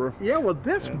 forever. Yeah, well,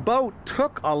 this boat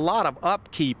took a lot of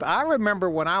upkeep. I remember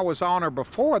when I was on her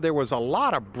before, there was a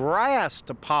lot of brass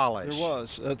to polish. There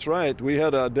was, that's right. We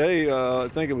had a day, I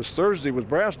think it was Thursday was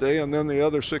brass day, and then the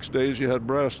other 6 days you had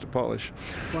brass to polish.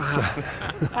 Wow.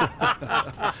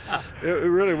 So, it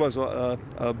really was a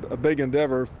big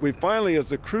endeavor. We finally, as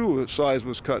the crew size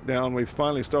was cut down, we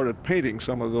finally started painting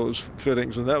some of those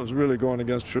fittings, and that was really going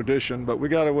against tradition, but we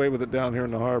got away with it down here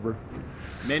in the harbor.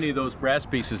 Many of those brass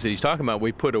pieces that he's talking about,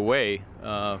 we put away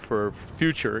for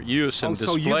future use and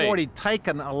display. So you've already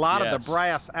taken a lot of the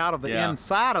brass out of the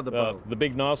inside of the boat. The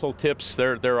big nozzle tips,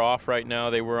 they're off right now.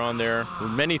 They were on there.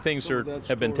 Many things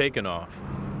have been taken off.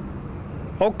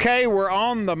 Okay, we're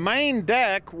on the main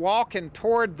deck walking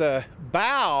toward the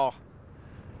bow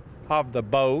of the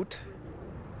boat.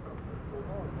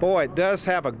 Boy, it does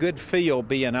have a good feel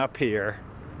being up here.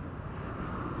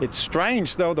 It's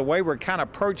strange, though, the way we're kind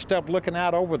of perched up looking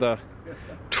out over the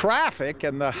traffic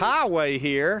and the highway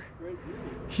here.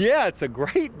 Yeah, it's a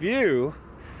great view.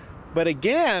 But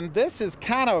again, this is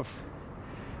kind of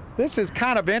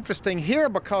interesting here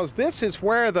because this is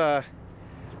where the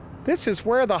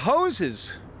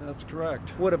hoses That's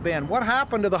correct. would have been. What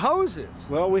happened to the hoses?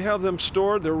 Well, we have them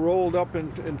stored. They're rolled up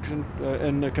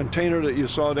in the container that you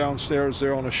saw downstairs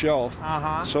there on a shelf.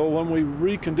 So when we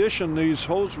recondition these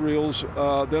hose reels,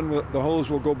 then the hose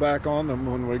will go back on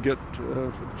them when we get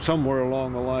somewhere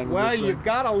along the line. Well, you've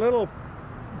got a little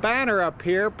banner up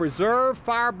here, Preserve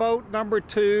Fireboat number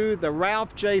 2, the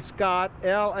Ralph J. Scott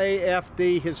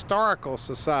LAFD Historical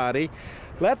Society.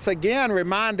 Let's again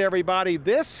remind everybody,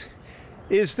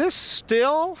 is this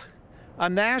still a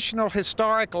National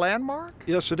Historic Landmark?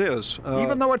 Yes, it is.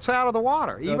 Even though it's out of the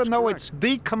water, even though correct. it's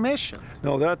decommissioned?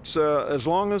 No, that's as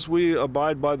long as we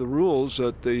abide by the rules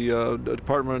that the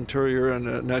Department of Interior and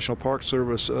the National Park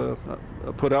Service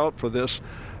put out for this,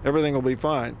 everything will be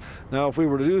fine. Now, if we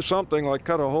were to do something like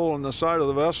cut a hole in the side of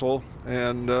the vessel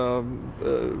and,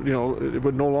 it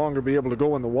would no longer be able to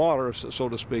go in the water, so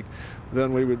to speak,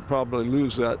 then we would probably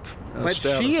lose that But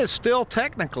status. she is still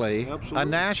technically Absolutely. a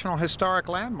National Historic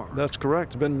Landmark. That's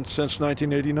correct. It's been since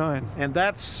 1989. And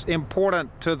that's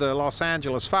important to the Los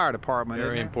Angeles Fire Department,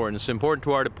 Very isn't it? important. It's important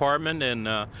to our department and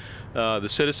the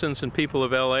citizens and people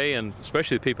of LA, and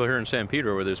especially the people here in San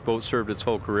Pedro where this boat served its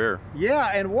whole career.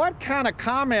 Yeah, and what kind of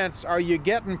comments are you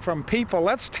getting from people?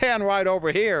 Let's stand right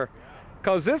over here,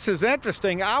 because this is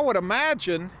interesting. I would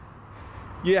imagine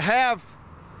you have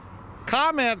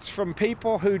comments from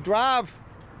people who drive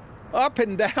up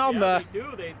and down They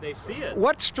do. They see it.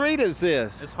 What street is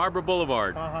this? It's Harbor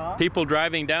Boulevard. People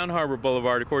driving down Harbor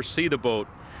Boulevard, of course, see the boat,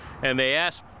 and they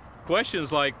ask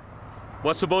questions like,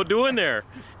 what's the boat doing there?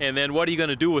 And then what are you going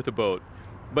to do with the boat?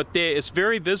 But it's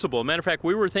very visible. Matter of fact,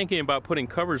 we were thinking about putting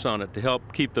covers on it to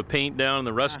help keep the paint down and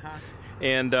the rust.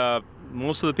 And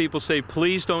most of the people say,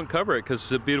 please don't cover it because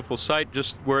it's a beautiful sight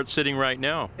just where it's sitting right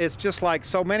now. It's just like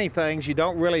so many things, you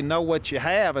don't really know what you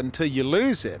have until you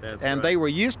lose it. That's and right. they were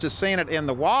used to seeing it in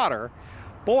the water.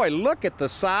 Boy, look at the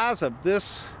size of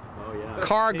this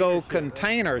cargo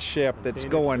container ship that's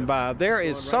going by. There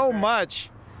is so much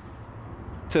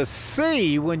to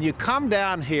see when you come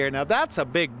down here. Now that's a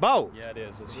big boat. Yeah, it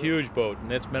is. It's a huge boat,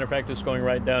 and it's, matter of fact, it's going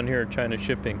right down here at China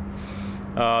Shipping.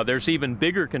 There's even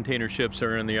bigger container ships that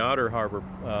are in the outer harbor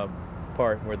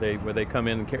part where they come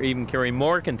in and even carry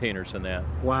more containers than that.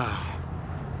 Wow.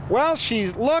 Well, she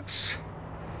looks,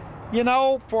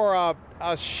 for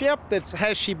a ship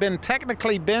has she been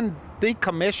technically been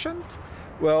decommissioned?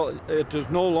 Well, it is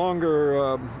no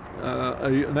longer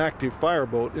an active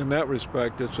fireboat. In that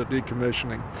respect, it's a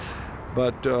decommissioning.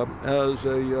 But as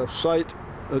a site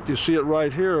that you see it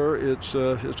right here, it's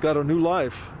got a new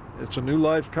life. It's a new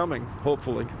life coming,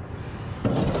 hopefully.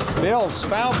 Bill's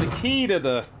found the key to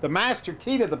the master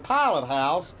key to the pilot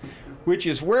house, which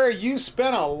is where you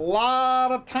spent a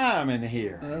lot of time in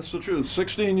here. That's the truth.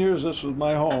 16 years this was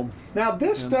my home. Now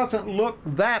this doesn't look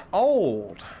that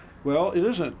old. Well, it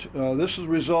isn't. This is a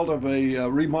result of a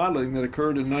remodeling that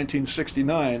occurred in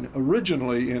 1969.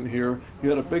 Originally in here, you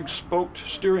had a big spoked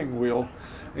steering wheel,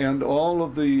 and all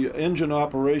of the engine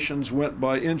operations went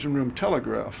by engine room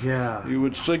telegraph. Yeah. You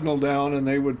would signal down and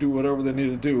they would do whatever they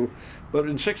needed to do. But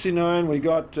in 69, we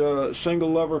got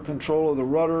single lever control of the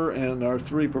rudder, and our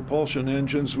 3 propulsion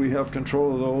engines, we have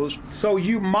control of those. So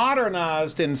you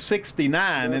modernized in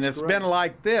 69, and it's been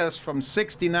like this from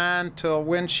 69 till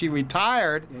when she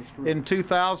retired in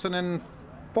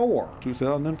 2004.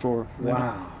 2004.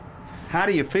 Wow. How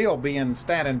do you feel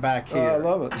standing back here? I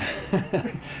love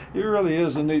it. It really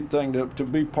is a neat thing to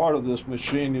be part of this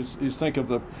machine. You think of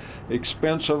the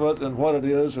expense of it and what it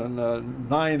is, and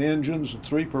 9 engines and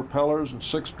 3 propellers and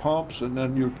 6 pumps, and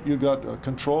then you got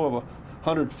control of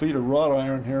 100 feet of wrought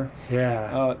iron here.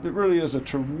 Yeah. It really is a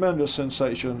tremendous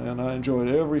sensation, and I enjoyed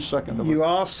every second of it. You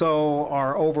also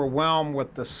are overwhelmed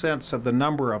with the sense of the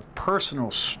number of personal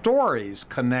stories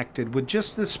connected with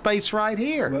just this space right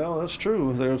here. Well, that's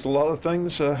true. There's a lot of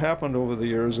things happened over the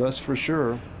years, that's for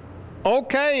sure.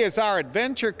 Okay, as our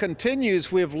adventure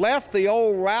continues, we've left the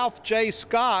old Ralph J.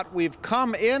 Scott. We've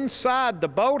come inside the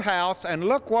boathouse, and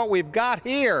look what we've got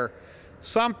here.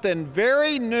 Something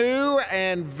very new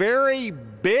and very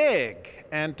big.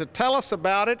 And to tell us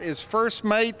about it is First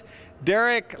Mate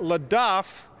Derek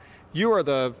LaDuff. You are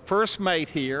the first mate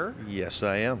here. Yes,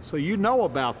 I am. So you know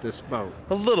about this boat.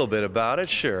 A little bit about it,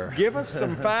 sure. Give us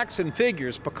some facts and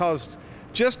figures, because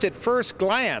just at first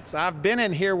glance, I've been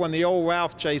in here when the old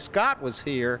Ralph J. Scott was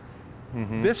here.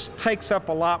 This takes up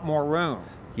a lot more room.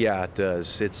 Yeah, it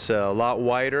does. It's a lot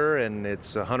wider, and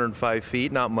it's 105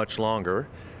 feet, not much longer,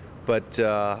 but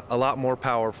a lot more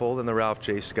powerful than the Ralph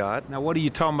J. Scott. Now, what are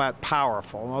you talking about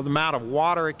powerful? Well, the amount of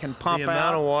water it can pump out? The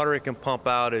amount of water it can pump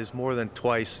out is more than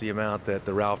twice the amount that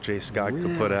the Ralph J. Scott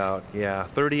could put out. Yeah,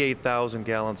 38,000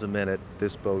 gallons a minute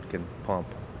this boat can pump.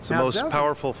 It's the most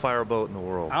powerful fireboat in the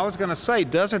world. I was going to say,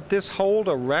 doesn't this hold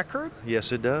a record?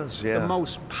 Yes, it does, yeah. The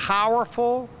most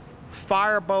powerful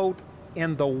fireboat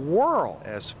in the world.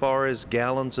 As far as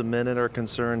gallons a minute are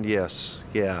concerned, yes,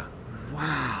 yeah.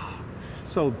 Wow.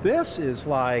 So this is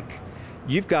like,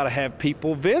 you've got to have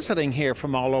people visiting here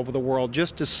from all over the world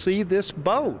just to see this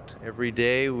boat. Every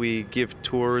day we give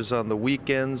tours on the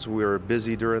weekends. We're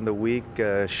busy during the week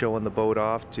showing the boat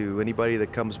off to anybody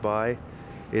that comes by.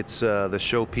 It's the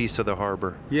showpiece of the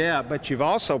harbor. Yeah, but you've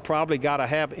also probably got to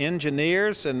have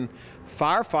engineers and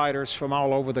firefighters from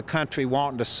all over the country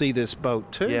wanting to see this boat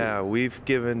too. Yeah, we've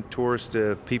given tours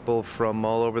to people from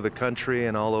all over the country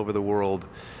and all over the world.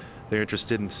 They're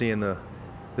interested in seeing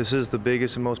this is the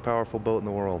biggest and most powerful boat in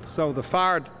the world. So the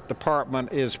fire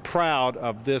department is proud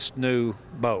of this new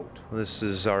boat. This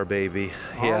is our baby.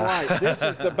 All right, this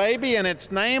is the baby, and it's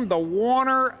named the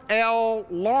Warner L.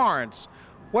 Lawrence.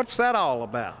 What's that all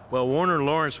about? Well, Warner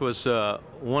Lawrence was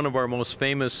one of our most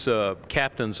famous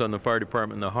captains on the fire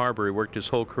department in the harbor. He worked his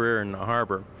whole career in the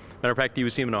harbor. Matter of fact, he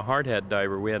was even a hard hat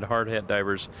diver. We had hard hat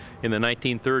divers in the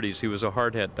 1930s. He was a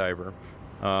hard hat diver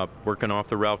working off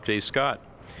the Ralph J. Scott.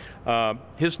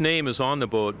 His name is on the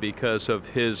boat because of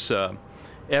his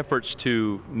efforts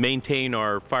to maintain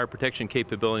our fire protection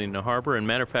capability in the harbor. And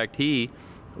matter of fact, he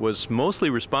was mostly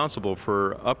responsible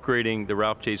for upgrading the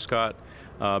Ralph J. Scott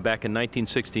back in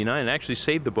 1969 and actually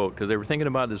saved the boat because they were thinking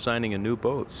about designing a new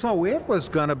boat. So it was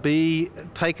going to be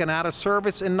taken out of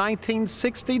service in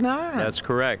 1969. That's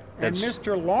correct. And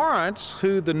Mr. Lawrence,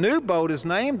 who the new boat is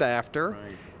named after,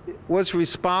 was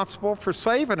responsible for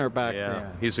saving her back then.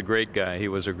 Yeah, he's a great guy. He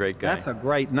was a great guy. That's a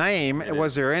great name.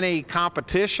 Was there any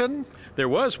competition? There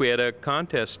was. We had a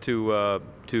contest to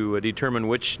determine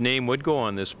which name would go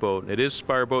on this boat. It is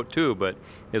Fireboat too, but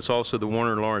it's also the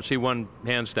Warner Lawrence. He won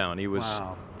hands down. He was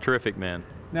a terrific man.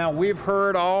 Now, we've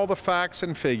heard all the facts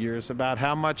and figures about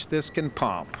how much this can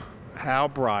pump, how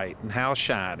bright and how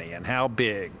shiny and how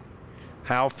big,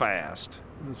 how fast.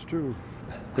 That's true.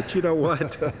 But you know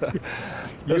what?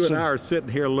 You and I are sitting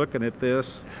here looking at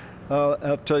this.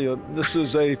 I'll tell you, this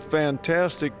is a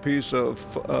fantastic piece of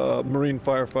marine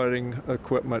firefighting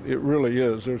equipment. It really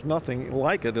is. There's nothing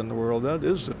like it in the world. That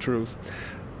is the truth.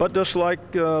 But just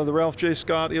like the Ralph J.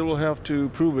 Scott, it will have to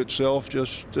prove itself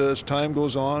just as time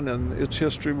goes on, and its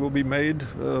history will be made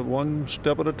one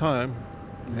step at a time.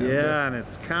 And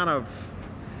it's kind of,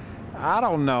 I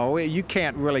don't know, you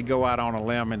can't really go out on a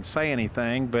limb and say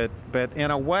anything, but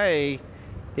in a way,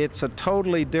 it's a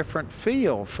totally different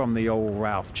feel from the old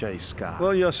Ralph J. Scott.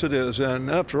 Well, yes, it is.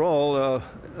 And after all,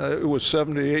 it was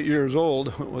 78 years old.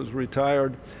 It was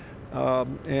retired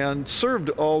and served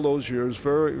all those years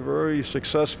very, very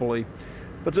successfully.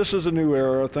 But this is a new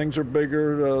era. Things are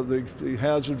bigger. The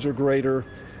hazards are greater.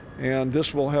 And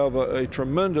this will have a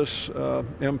tremendous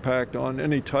impact on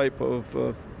any type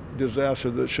of disaster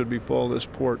that should befall this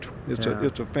port. It's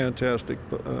a fantastic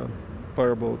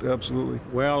fireboat, absolutely.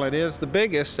 Well, it is the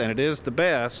biggest and it is the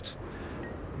best,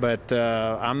 but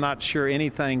I'm not sure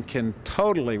anything can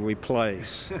totally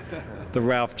replace the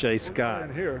Ralph J. Scott. Not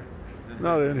in here.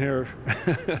 Not in here.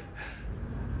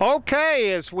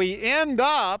 Okay, as we end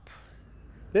up,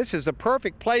 this is the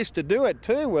perfect place to do it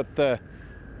too with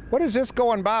what is this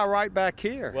going by right back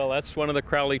here? Well, that's one of the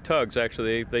Crowley tugs,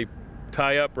 actually. They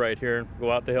tie up right here and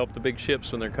go out to help the big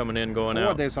ships when they're coming in, going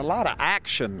out. There's a lot of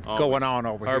action going on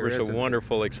over here. Harbor's a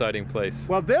wonderful, exciting place.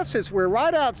 Well, we're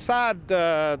right outside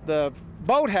the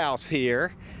boathouse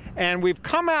here, and we've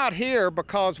come out here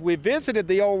because we visited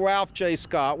the old Ralph J.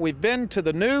 Scott. We've been to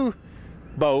the new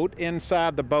boat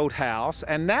inside the boathouse,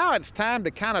 and now it's time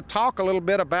to kind of talk a little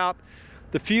bit about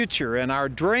the future and our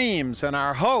dreams and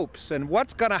our hopes and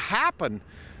what's going to happen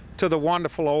to the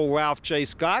wonderful old Ralph J.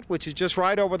 Scott, which is just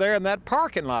right over there in that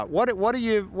parking lot. What are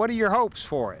your hopes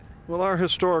for it? Well, our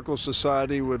historical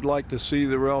society would like to see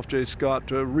the Ralph J.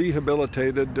 Scott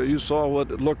rehabilitated. You saw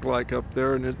what it looked like up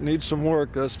there, and it needs some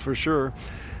work, that's for sure.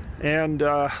 And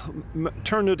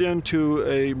turn it into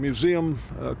a museum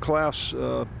class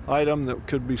item that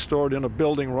could be stored in a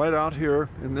building right out here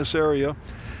in this area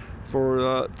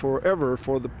forever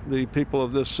for the people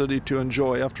of this city to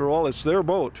enjoy. After all, it's their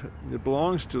boat. It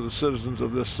belongs to the citizens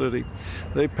of this city.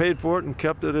 They paid for it and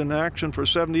kept it in action for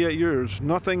 78 years.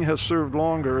 Nothing has served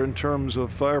longer in terms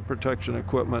of fire protection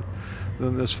equipment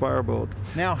than this fireboat.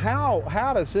 Now,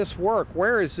 how does this work?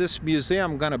 Where is this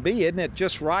museum going to be? Isn't it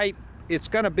just right? It's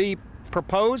going to be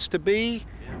proposed to be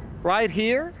right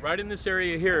here? Right in this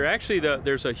area here. Actually,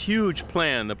 there's a huge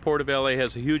plan. The Port of LA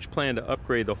has a huge plan to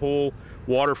upgrade the whole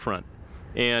waterfront,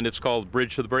 and it's called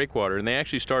Bridge to the Breakwater. And they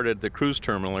actually started at the cruise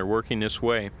terminal. They're working this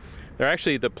way.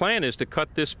 The plan is to cut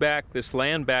this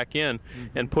land back in,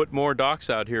 and put more docks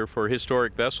out here for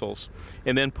historic vessels,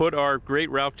 and then put our great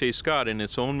Ralph J. Scott in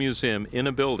its own museum in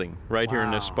a building right here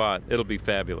in this spot. It'll be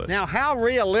fabulous. Now, how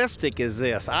realistic is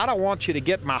this? I don't want you to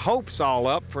get my hopes all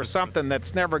up for something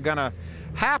that's never going to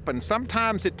happen.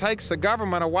 Sometimes it takes the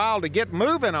government a while to get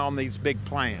moving on these big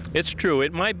plans. It's true.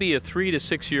 It might be a 3 to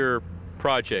 6 year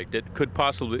project. It could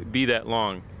possibly be that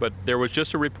long, but there was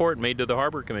just a report made to the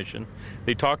Harbor Commission.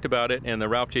 They talked about it, and the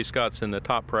Ralph J. Scott's in the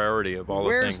top priority of all the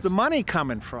things. Where's the money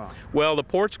coming from? Well, the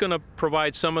port's going to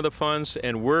provide some of the funds,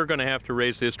 and we're going to have to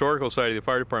raise, the Historical Society of the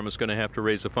Fire Department is going to have to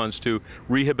raise the funds to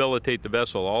rehabilitate the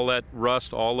vessel. All that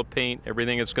rust, all the paint,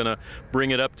 everything that's going to bring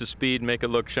it up to speed, make it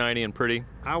look shiny and pretty.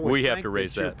 We have to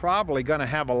raise that. You're probably going to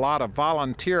have a lot of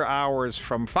volunteer hours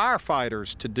from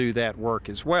firefighters to do that work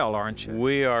as well, aren't you?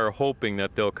 We are hoping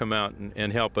that they'll come out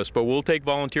and help us, but we'll take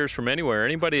volunteers from anywhere.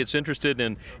 Anybody that's interested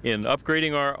in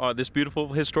upgrading our this beautiful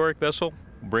historic vessel,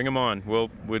 bring them on.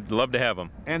 We'd love to have them.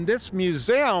 And this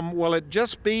museum, will it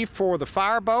just be for the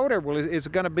fireboat, or is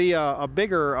it going to be a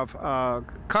bigger,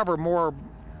 cover more?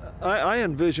 I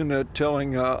envision it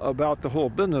telling about the whole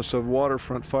business of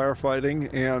waterfront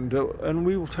firefighting, and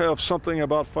we will have something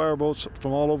about fireboats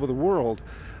from all over the world.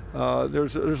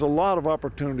 There's a lot of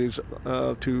opportunities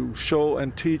to show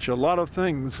and teach a lot of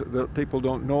things that people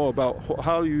don't know about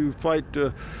how you fight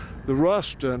the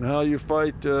rust and how you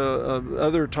fight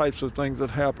other types of things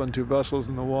that happen to vessels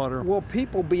in the water. Will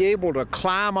people be able to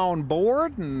climb on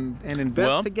board and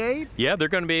investigate? Well, yeah, they're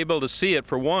going to be able to see it,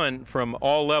 for one, from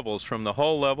all levels, from the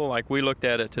hull level like we looked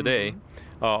at it today,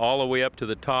 all the way up to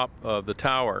the top of the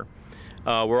tower.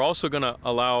 We're also going to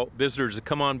allow visitors to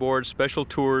come on board, special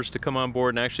tours to come on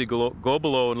board and actually go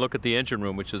below and look at the engine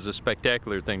room, which is a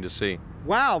spectacular thing to see.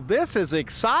 Wow, this is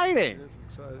exciting.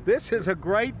 This is a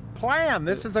great plan.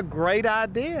 This is a great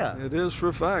idea. It is, for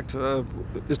a fact.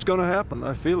 It's going to happen.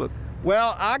 I feel it.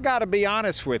 Well, I got to be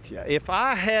honest with you. If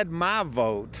I had my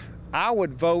vote, I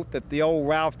would vote that the old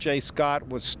Ralph J. Scott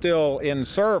was still in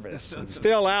service and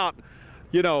still out,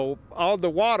 you know, on the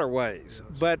waterways.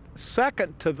 But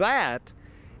second to that,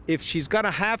 if she's going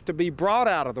to have to be brought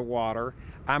out of the water,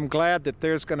 I'm glad that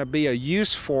there's going to be a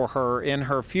use for her in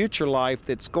her future life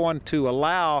that's going to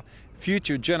allow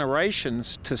future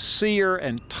generations to see her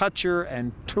and touch her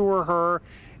and tour her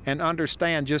and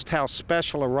understand just how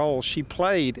special a role she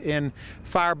played in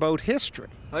fireboat history.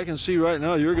 I can see right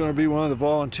now you're going to be one of the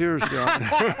volunteers, John.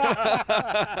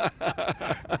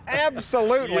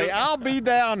 Absolutely. Yeah. I'll be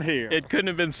down here. It couldn't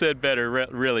have been said better,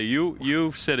 really.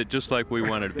 You said it just like we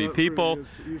wanted it to be. People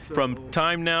from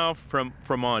time now, from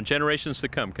on, generations to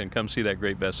come, can come see that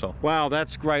great vessel. Wow,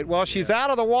 that's great. Well, she's out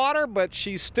of the water, but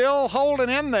she's still holding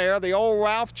in there. The old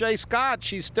Ralph J. Scott,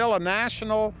 she's still a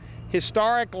national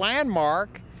historic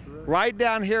landmark right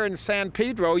down here in San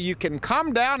Pedro. You can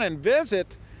come down and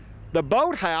visit the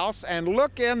boathouse and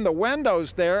look in the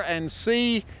windows there and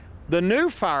see the new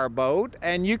fireboat,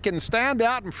 and you can stand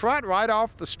out in front right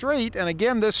off the street, and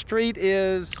again, this street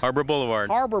is Harbor Boulevard.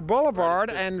 Harbor Boulevard,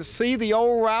 and see the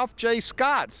old Ralph J.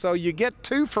 Scott. So you get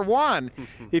 2 for 1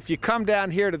 if you come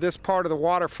down here to this part of the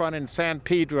waterfront in San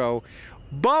Pedro.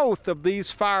 Both of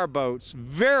these fireboats,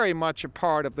 very much a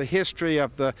part of the history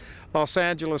of the Los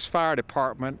Angeles Fire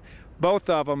Department. Both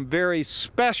of them very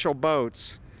special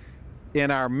boats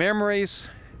in our memories,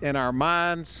 in our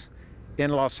minds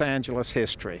in Los Angeles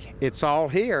history. It's all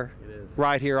here,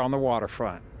 right here on the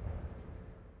waterfront.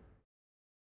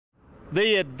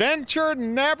 The adventure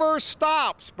never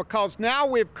stops, because now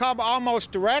we've come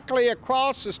almost directly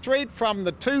across the street from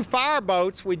the 2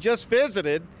 fireboats we just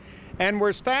visited, and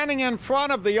we're standing in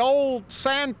front of the old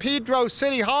San Pedro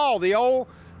City Hall, the old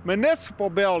municipal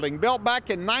building built back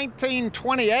in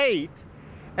 1928.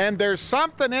 And there's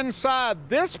something inside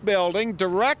this building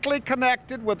directly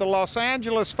connected with the Los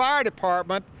Angeles Fire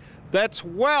Department that's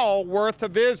well worth a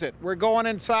visit. We're going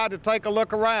inside to take a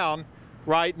look around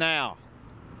right now.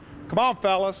 Come on,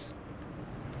 fellas.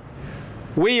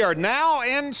 We are now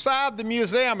inside the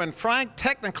museum, and Frank,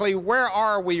 technically, where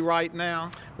are we right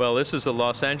now? Well, this is the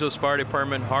Los Angeles Fire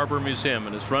Department Harbor Museum,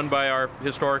 and it's run by our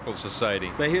Historical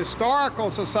Society. The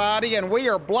Historical Society, and we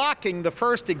are blocking the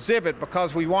first exhibit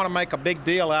because we want to make a big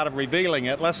deal out of revealing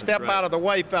it. Let's step out of the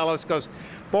way, fellas, because,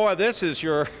 boy, this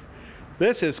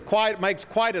makes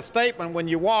quite a statement when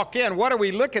you walk in. What are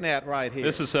we looking at right here?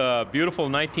 This is a beautiful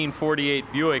 1948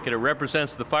 Buick, and it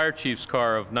represents the fire chief's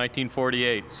car of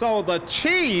 1948. So the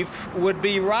chief would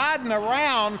be riding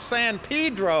around San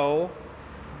Pedro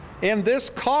in this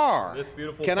car. This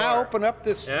beautiful Can car. I open up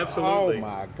this? Absolutely. Oh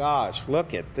my gosh,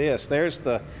 look at this. There's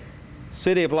the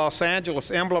City of Los Angeles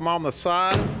emblem on the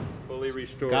side. Fully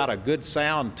restored. Got a good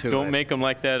sound to it. Don't make them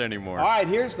like that anymore. All right,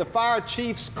 here's the fire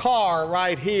chief's car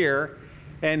right here.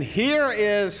 And here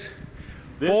is,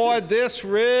 this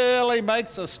really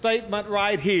makes a statement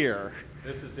right here.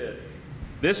 This is it.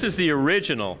 This is the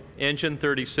original Engine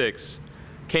 36.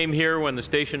 Came here when the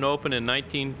station opened in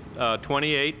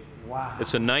 1928. Wow.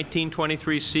 It's a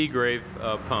 1923 Seagrave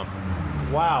pump.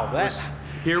 Wow, that's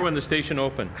here when the station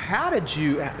opened. How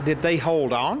did they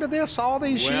hold on to this all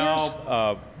these years?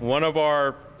 Well, one of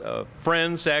our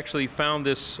friends actually found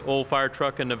this old fire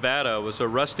truck in Nevada. It was a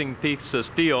rusting piece of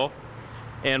steel,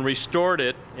 and restored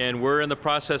it, and we're in the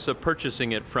process of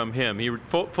purchasing it from him. He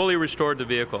fully restored the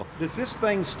vehicle. Does this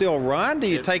thing still run? Do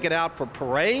you take it out for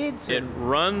parades? It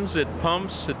runs, it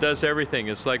pumps, it does everything.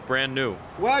 It's like brand new.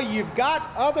 Well, you've got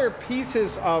other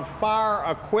pieces of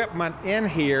fire equipment in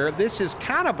here. This is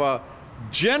kind of a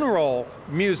general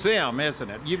museum,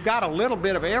 isn't it? You've got a little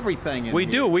bit of everything in here. We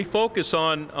do. We focus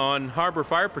on harbor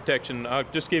fire protection. I'll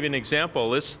just give you an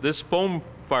example. This foam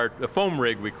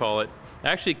rig, we call it,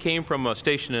 actually came from a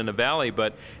station in the valley,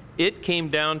 but it came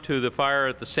down to the fire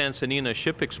at the Sansanina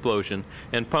ship explosion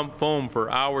and pumped foam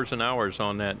for hours and hours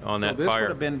on that fire. So this would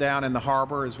have been down in the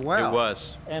harbor as well. It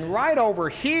was. And right over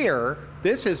here,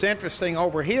 this is interesting,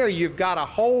 over here you've got a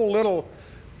whole little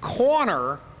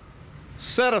corner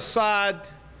set aside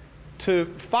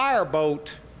to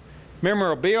Fireboat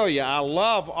memorabilia. I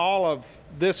love all of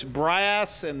this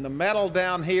brass and the metal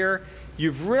down here.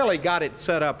 You've really got it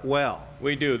set up well.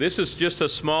 We do. This is just a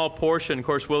small portion. Of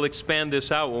course, we'll expand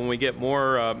this out when we get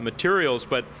more materials,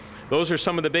 but those are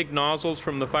some of the big nozzles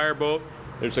from the Fireboat.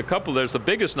 There's a couple. There's the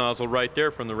biggest nozzle right there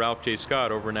from the Ralph J.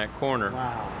 Scott over in that corner.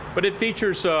 Wow. But it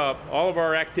features all of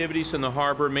our activities in the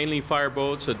harbor, mainly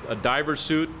fireboats, a diver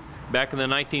suit. Back in the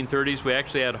 1930s, we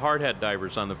actually had hard hat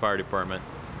divers on the fire department.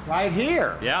 Right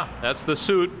here. Yeah, that's the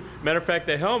suit. Matter of fact,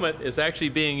 the helmet is actually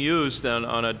being used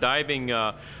on a diving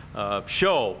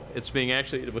show.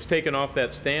 It was taken off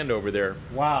that stand over there.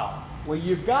 Wow. Well,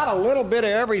 you've got a little bit of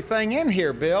everything in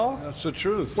here, Bill. That's the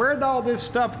truth. Where'd all this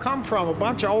stuff come from? A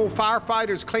bunch of old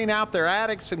firefighters clean out their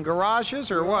attics and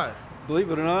garages, or what? Believe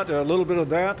it or not, a little bit of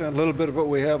that and a little bit of what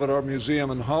we have at our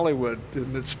museum in Hollywood,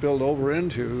 and it spilled over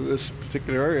into this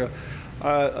particular area.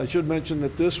 I should mention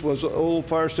that this was old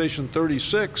Fire Station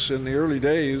 36 in the early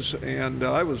days, and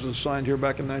I was assigned here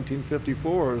back in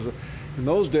 1954. In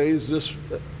those days, this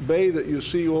bay that you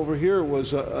see over here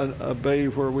was a bay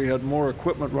where we had more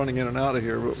equipment running in and out of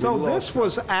here. So this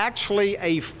was actually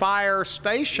a fire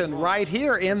station right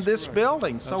here in this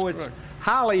building. So it's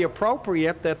highly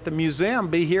appropriate that the museum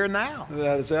be here now.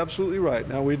 That is absolutely right.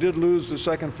 Now, we did lose the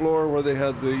second floor where they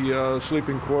had the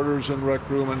sleeping quarters and rec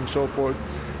room and so forth.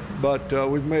 But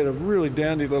we've made a really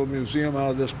dandy little museum out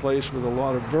of this place with a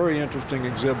lot of very interesting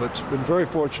exhibits. Been very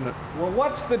fortunate. Well,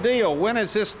 what's the deal? When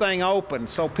is this thing open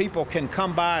so people can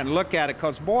come by and look at it?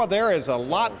 Because, boy, there is a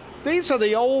lot. These are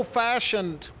the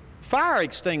old-fashioned fire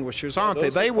extinguishers, aren't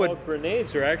they? They would.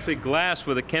 Grenades are actually glass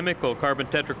with a chemical, carbon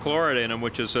tetrachloride in them,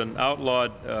 which is an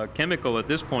outlawed chemical at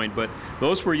this point. But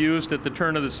those were used at the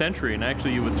turn of the century, and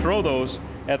actually you would throw those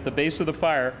at the base of the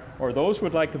fire, or those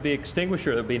would like to be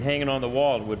extinguisher that have been hanging on the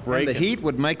wall would break. And the heat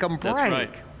would make them break. That's right.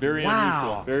 Very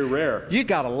unusual, very rare. You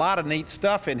got a lot of neat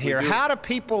stuff in here. How do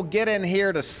people get in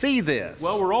here to see this?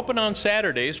 Well, we're open on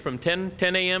Saturdays from 10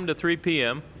 a.m. to 3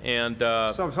 p.m. And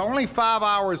so it's only 5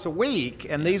 hours a week,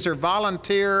 and these are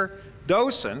volunteer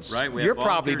docents. Right, You're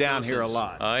probably down here a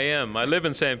lot. I am. I live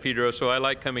in San Pedro, so I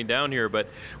like coming down here, but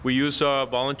we use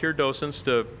volunteer docents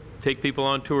to take people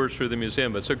on tours through the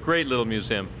museum. It's a great little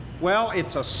museum. Well,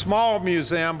 it's a small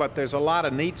museum, but there's a lot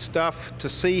of neat stuff to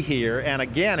see here. And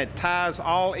again, it ties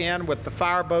all in with the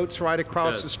fireboats right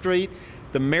across the street.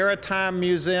 The Maritime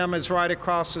Museum is right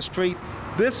across the street.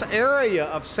 This area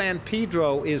of San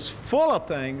Pedro is full of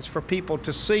things for people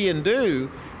to see and do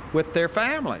with their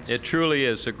families. It truly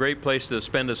is a great place to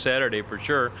spend a Saturday for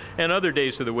sure, and other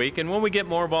days of the week. And when we get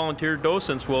more volunteer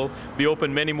docents, we'll be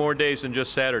open many more days than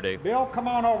just Saturday. Bill, come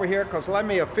on over here, because let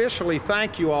me officially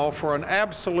thank you all for an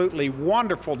absolutely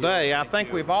wonderful day. I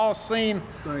think we've all seen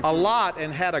a lot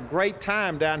and had a great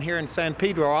time down here in San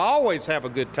Pedro. I always have a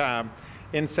good time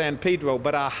in San Pedro,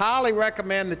 but I highly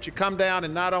recommend that you come down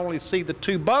and not only see the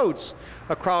 2 boats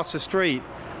across the street,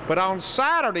 but on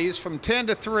Saturdays from 10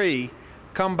 to 3,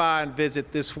 come by and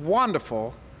visit this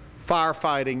wonderful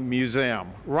firefighting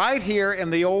museum right here in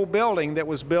the old building that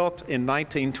was built in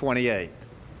 1928.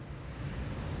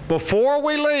 Before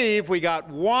we leave, we got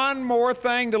one more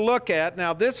thing to look at.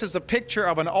 Now, this is a picture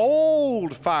of an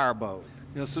old fireboat.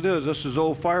 Yes, it is. This is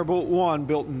old Fireboat 1,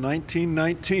 built in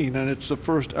 1919, and it's the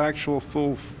first actual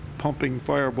full pumping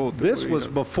fireboat. This was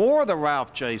before the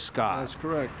Ralph J. Scott. That's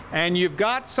correct. And you've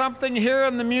got something here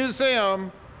in the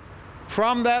museum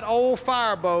from that old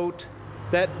fireboat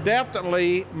that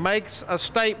definitely makes a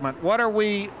statement. What are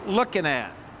we looking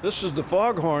at? This is the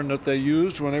foghorn that they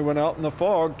used when they went out in the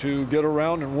fog to get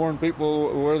around and warn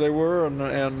people where they were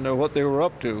and what they were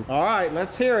up to. All right,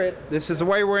 let's hear it. This is the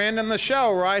way we're ending the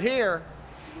show right here.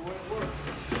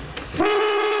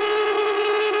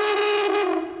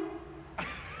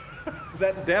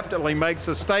 That definitely makes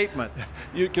a statement.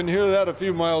 You can hear that a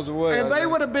few miles away. And they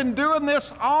would have been doing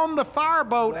this on the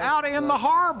fireboat out in the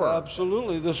harbor.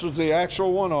 Absolutely. This was the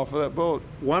actual one off of that boat.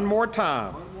 One more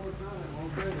time. One more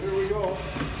time. Okay, here we go.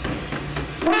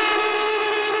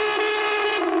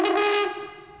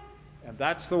 And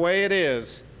that's the way it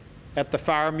is at the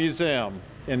Fire Museum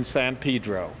in San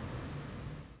Pedro.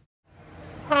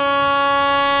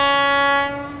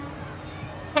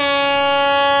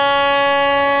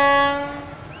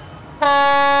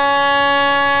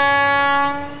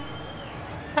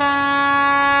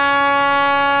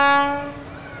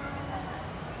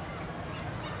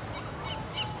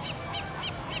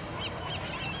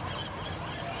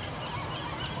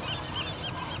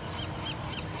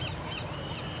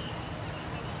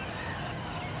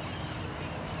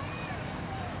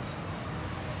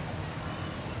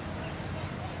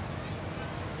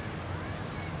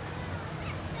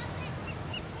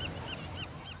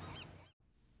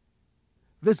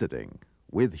 Visiting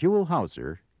with Huell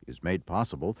Howser is made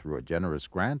possible through a generous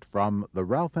grant from the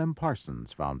Ralph M.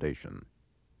 Parsons Foundation.